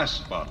used glass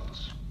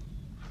bottles.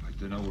 I'd like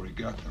to know where he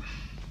got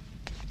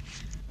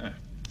them.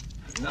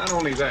 Not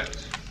only that,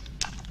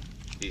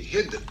 he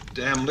hid the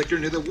damn liquor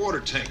near the water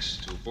tanks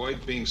to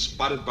avoid being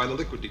spotted by the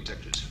liquid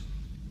detectors.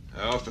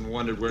 I often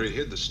wondered where he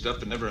hid the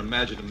stuff and never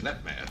imagined him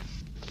that mad.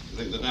 You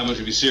think the damage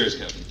would be serious,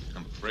 Captain?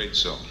 I'm afraid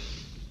so.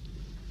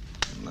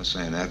 Unless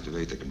I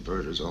inactivate the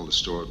converters, all the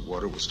stored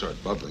water will start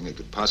bubbling. It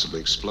could possibly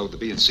explode the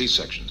B and C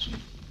sections.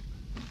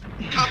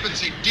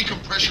 Compensate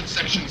decompression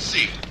section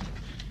C.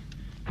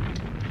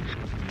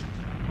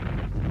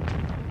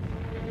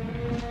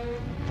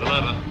 The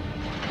lever.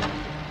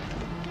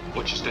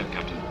 Watch your step,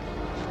 Captain.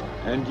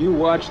 And you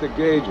watch the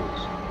gauges.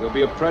 There'll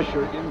be a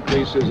pressure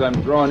increase as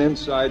I'm drawn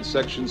inside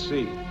section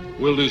C.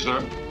 Will do, sir.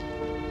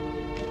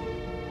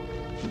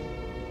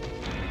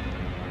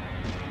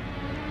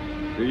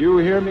 Do you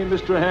hear me,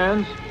 Mr.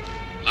 Hands?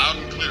 Loud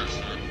and clear,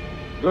 sir.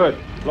 Good.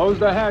 Close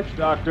the hatch,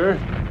 Doctor.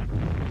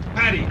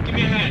 Patty, give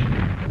me a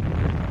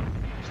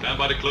hand. Stand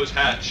by to close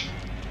hatch.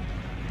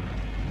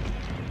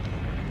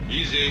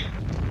 Easy.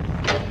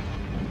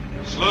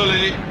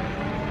 Slowly.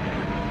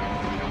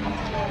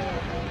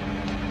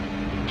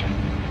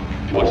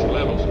 Watch the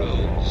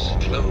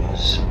levels.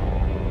 Close.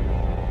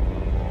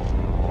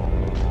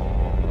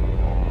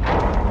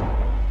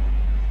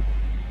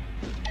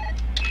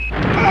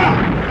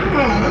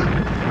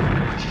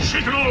 She's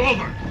shaking all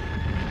over.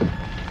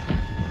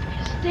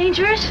 It's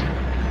dangerous.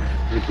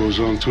 If it goes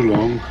on too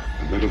long,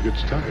 the metal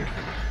gets tired.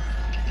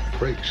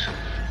 Breaks.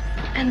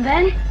 And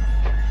then?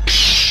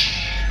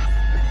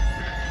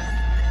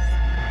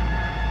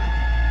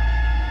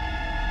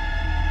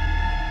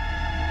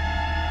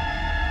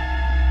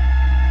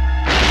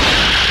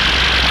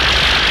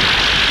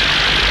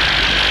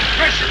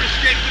 Pressure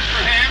escape, Mr.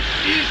 Hands.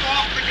 Ease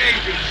off the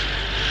gauges.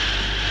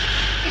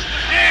 Mr.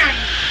 Hands!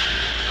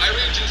 I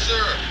read you,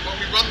 sir, but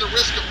we run the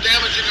risk of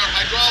damaging our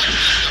hydraulic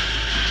system.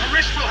 It's a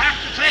risk we'll have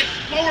to take.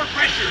 Lower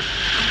pressure.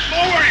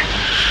 Lower it!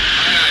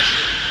 Aye, aye,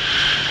 sir.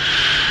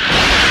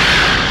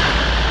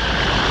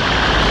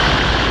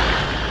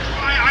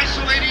 Try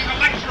isolating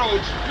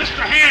electrodes,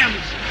 Mr. Hands.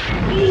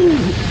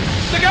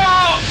 Look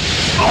out!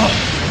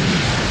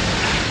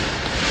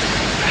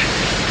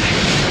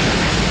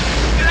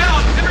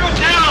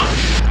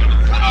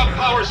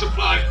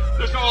 supply.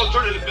 There's no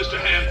alternative, Mr.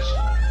 Hands.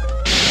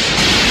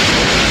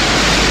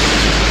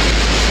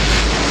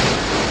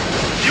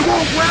 It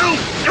won't weld!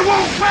 It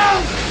won't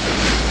weld!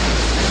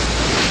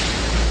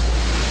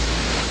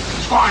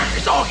 Squire,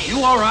 it's Augie.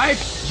 You all right?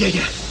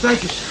 Yeah.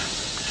 Thank you, sir.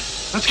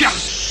 Let's get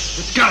us.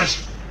 Let's get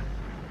us.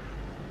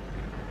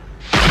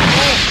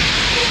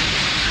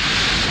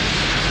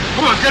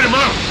 Come on, get him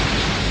out.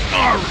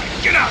 All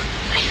right, get out.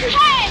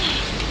 Hey!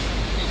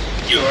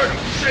 You heard him.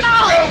 Sit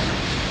No. down.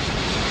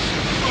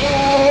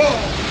 Oh!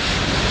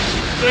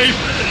 Save me.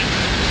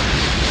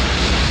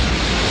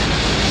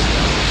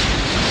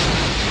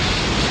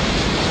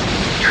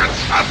 Can't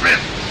stop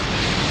it.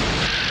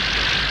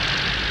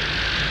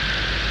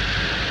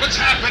 What's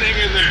happening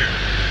in there?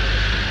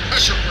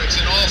 Pressure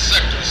breaks in all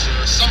sectors,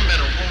 sir. Some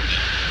men are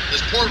wounded.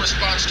 There's poor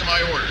response to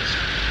my orders.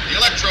 The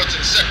electrodes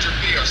in Sector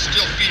B are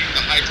still feeding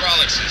the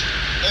hydraulic system.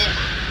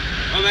 Over.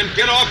 Well, then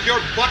get off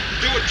your butt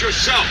and do it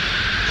yourself.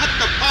 Cut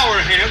the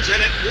power hands and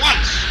at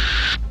once.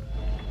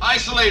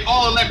 Isolate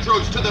all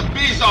electrodes to the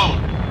B zone.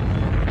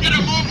 Get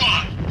a move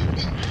on.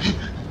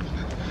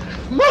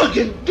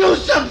 Morgan, do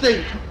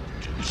something.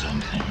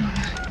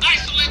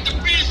 Isolate the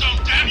B zone,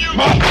 damn you!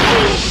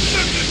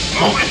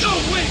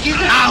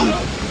 Get out.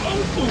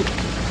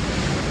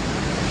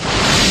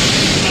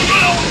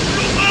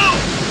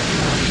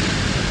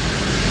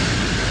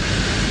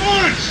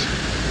 Lawrence!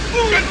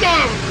 Get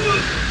down!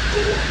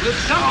 Will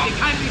somebody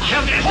kindly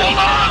tell me? Hold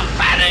on,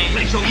 Fatty.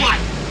 Make your what?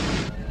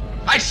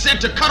 I said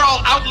to cut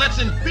all outlets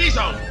in B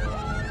zone.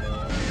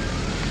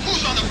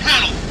 Who's on the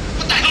panel?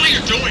 What the hell are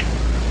you doing?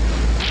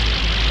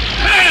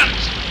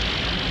 Hands!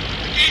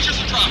 The gauges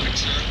are dropping,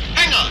 sir.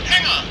 Hang on,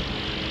 hang on.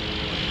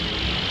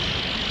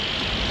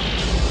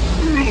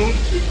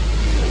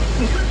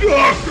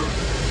 Doctor!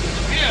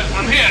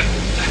 I'm here.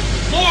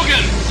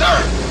 Morgan! Sir!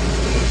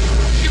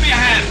 Give me a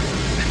hand.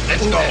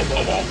 Let's go,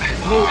 Bobo.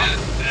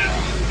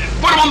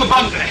 Put him on the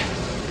bunk there.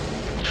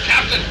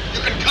 Captain,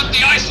 you can cut the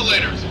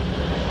isolators.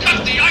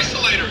 Cut the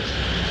isolators.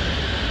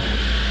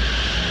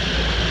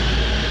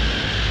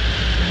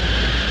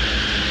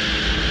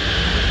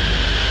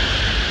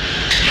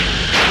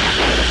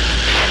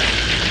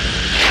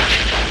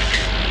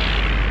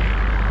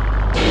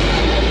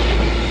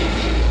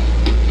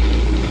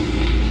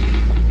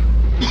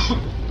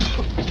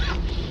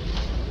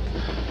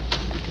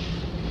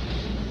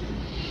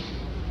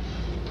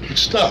 It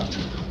stopped.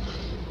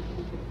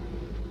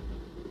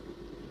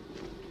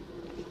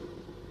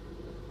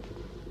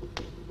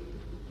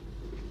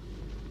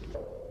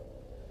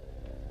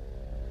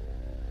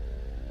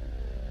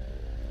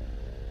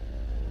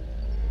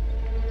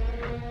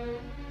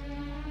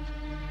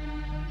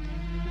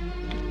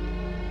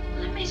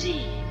 Let me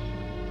see.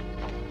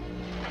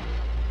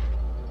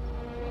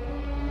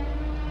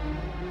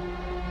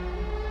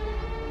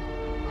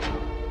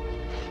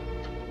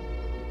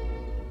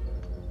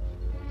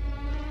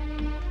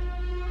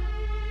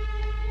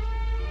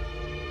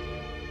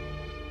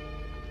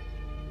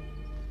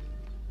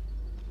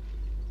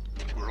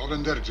 We're all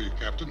indebted to you,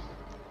 Captain.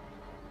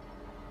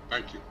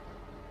 Thank you.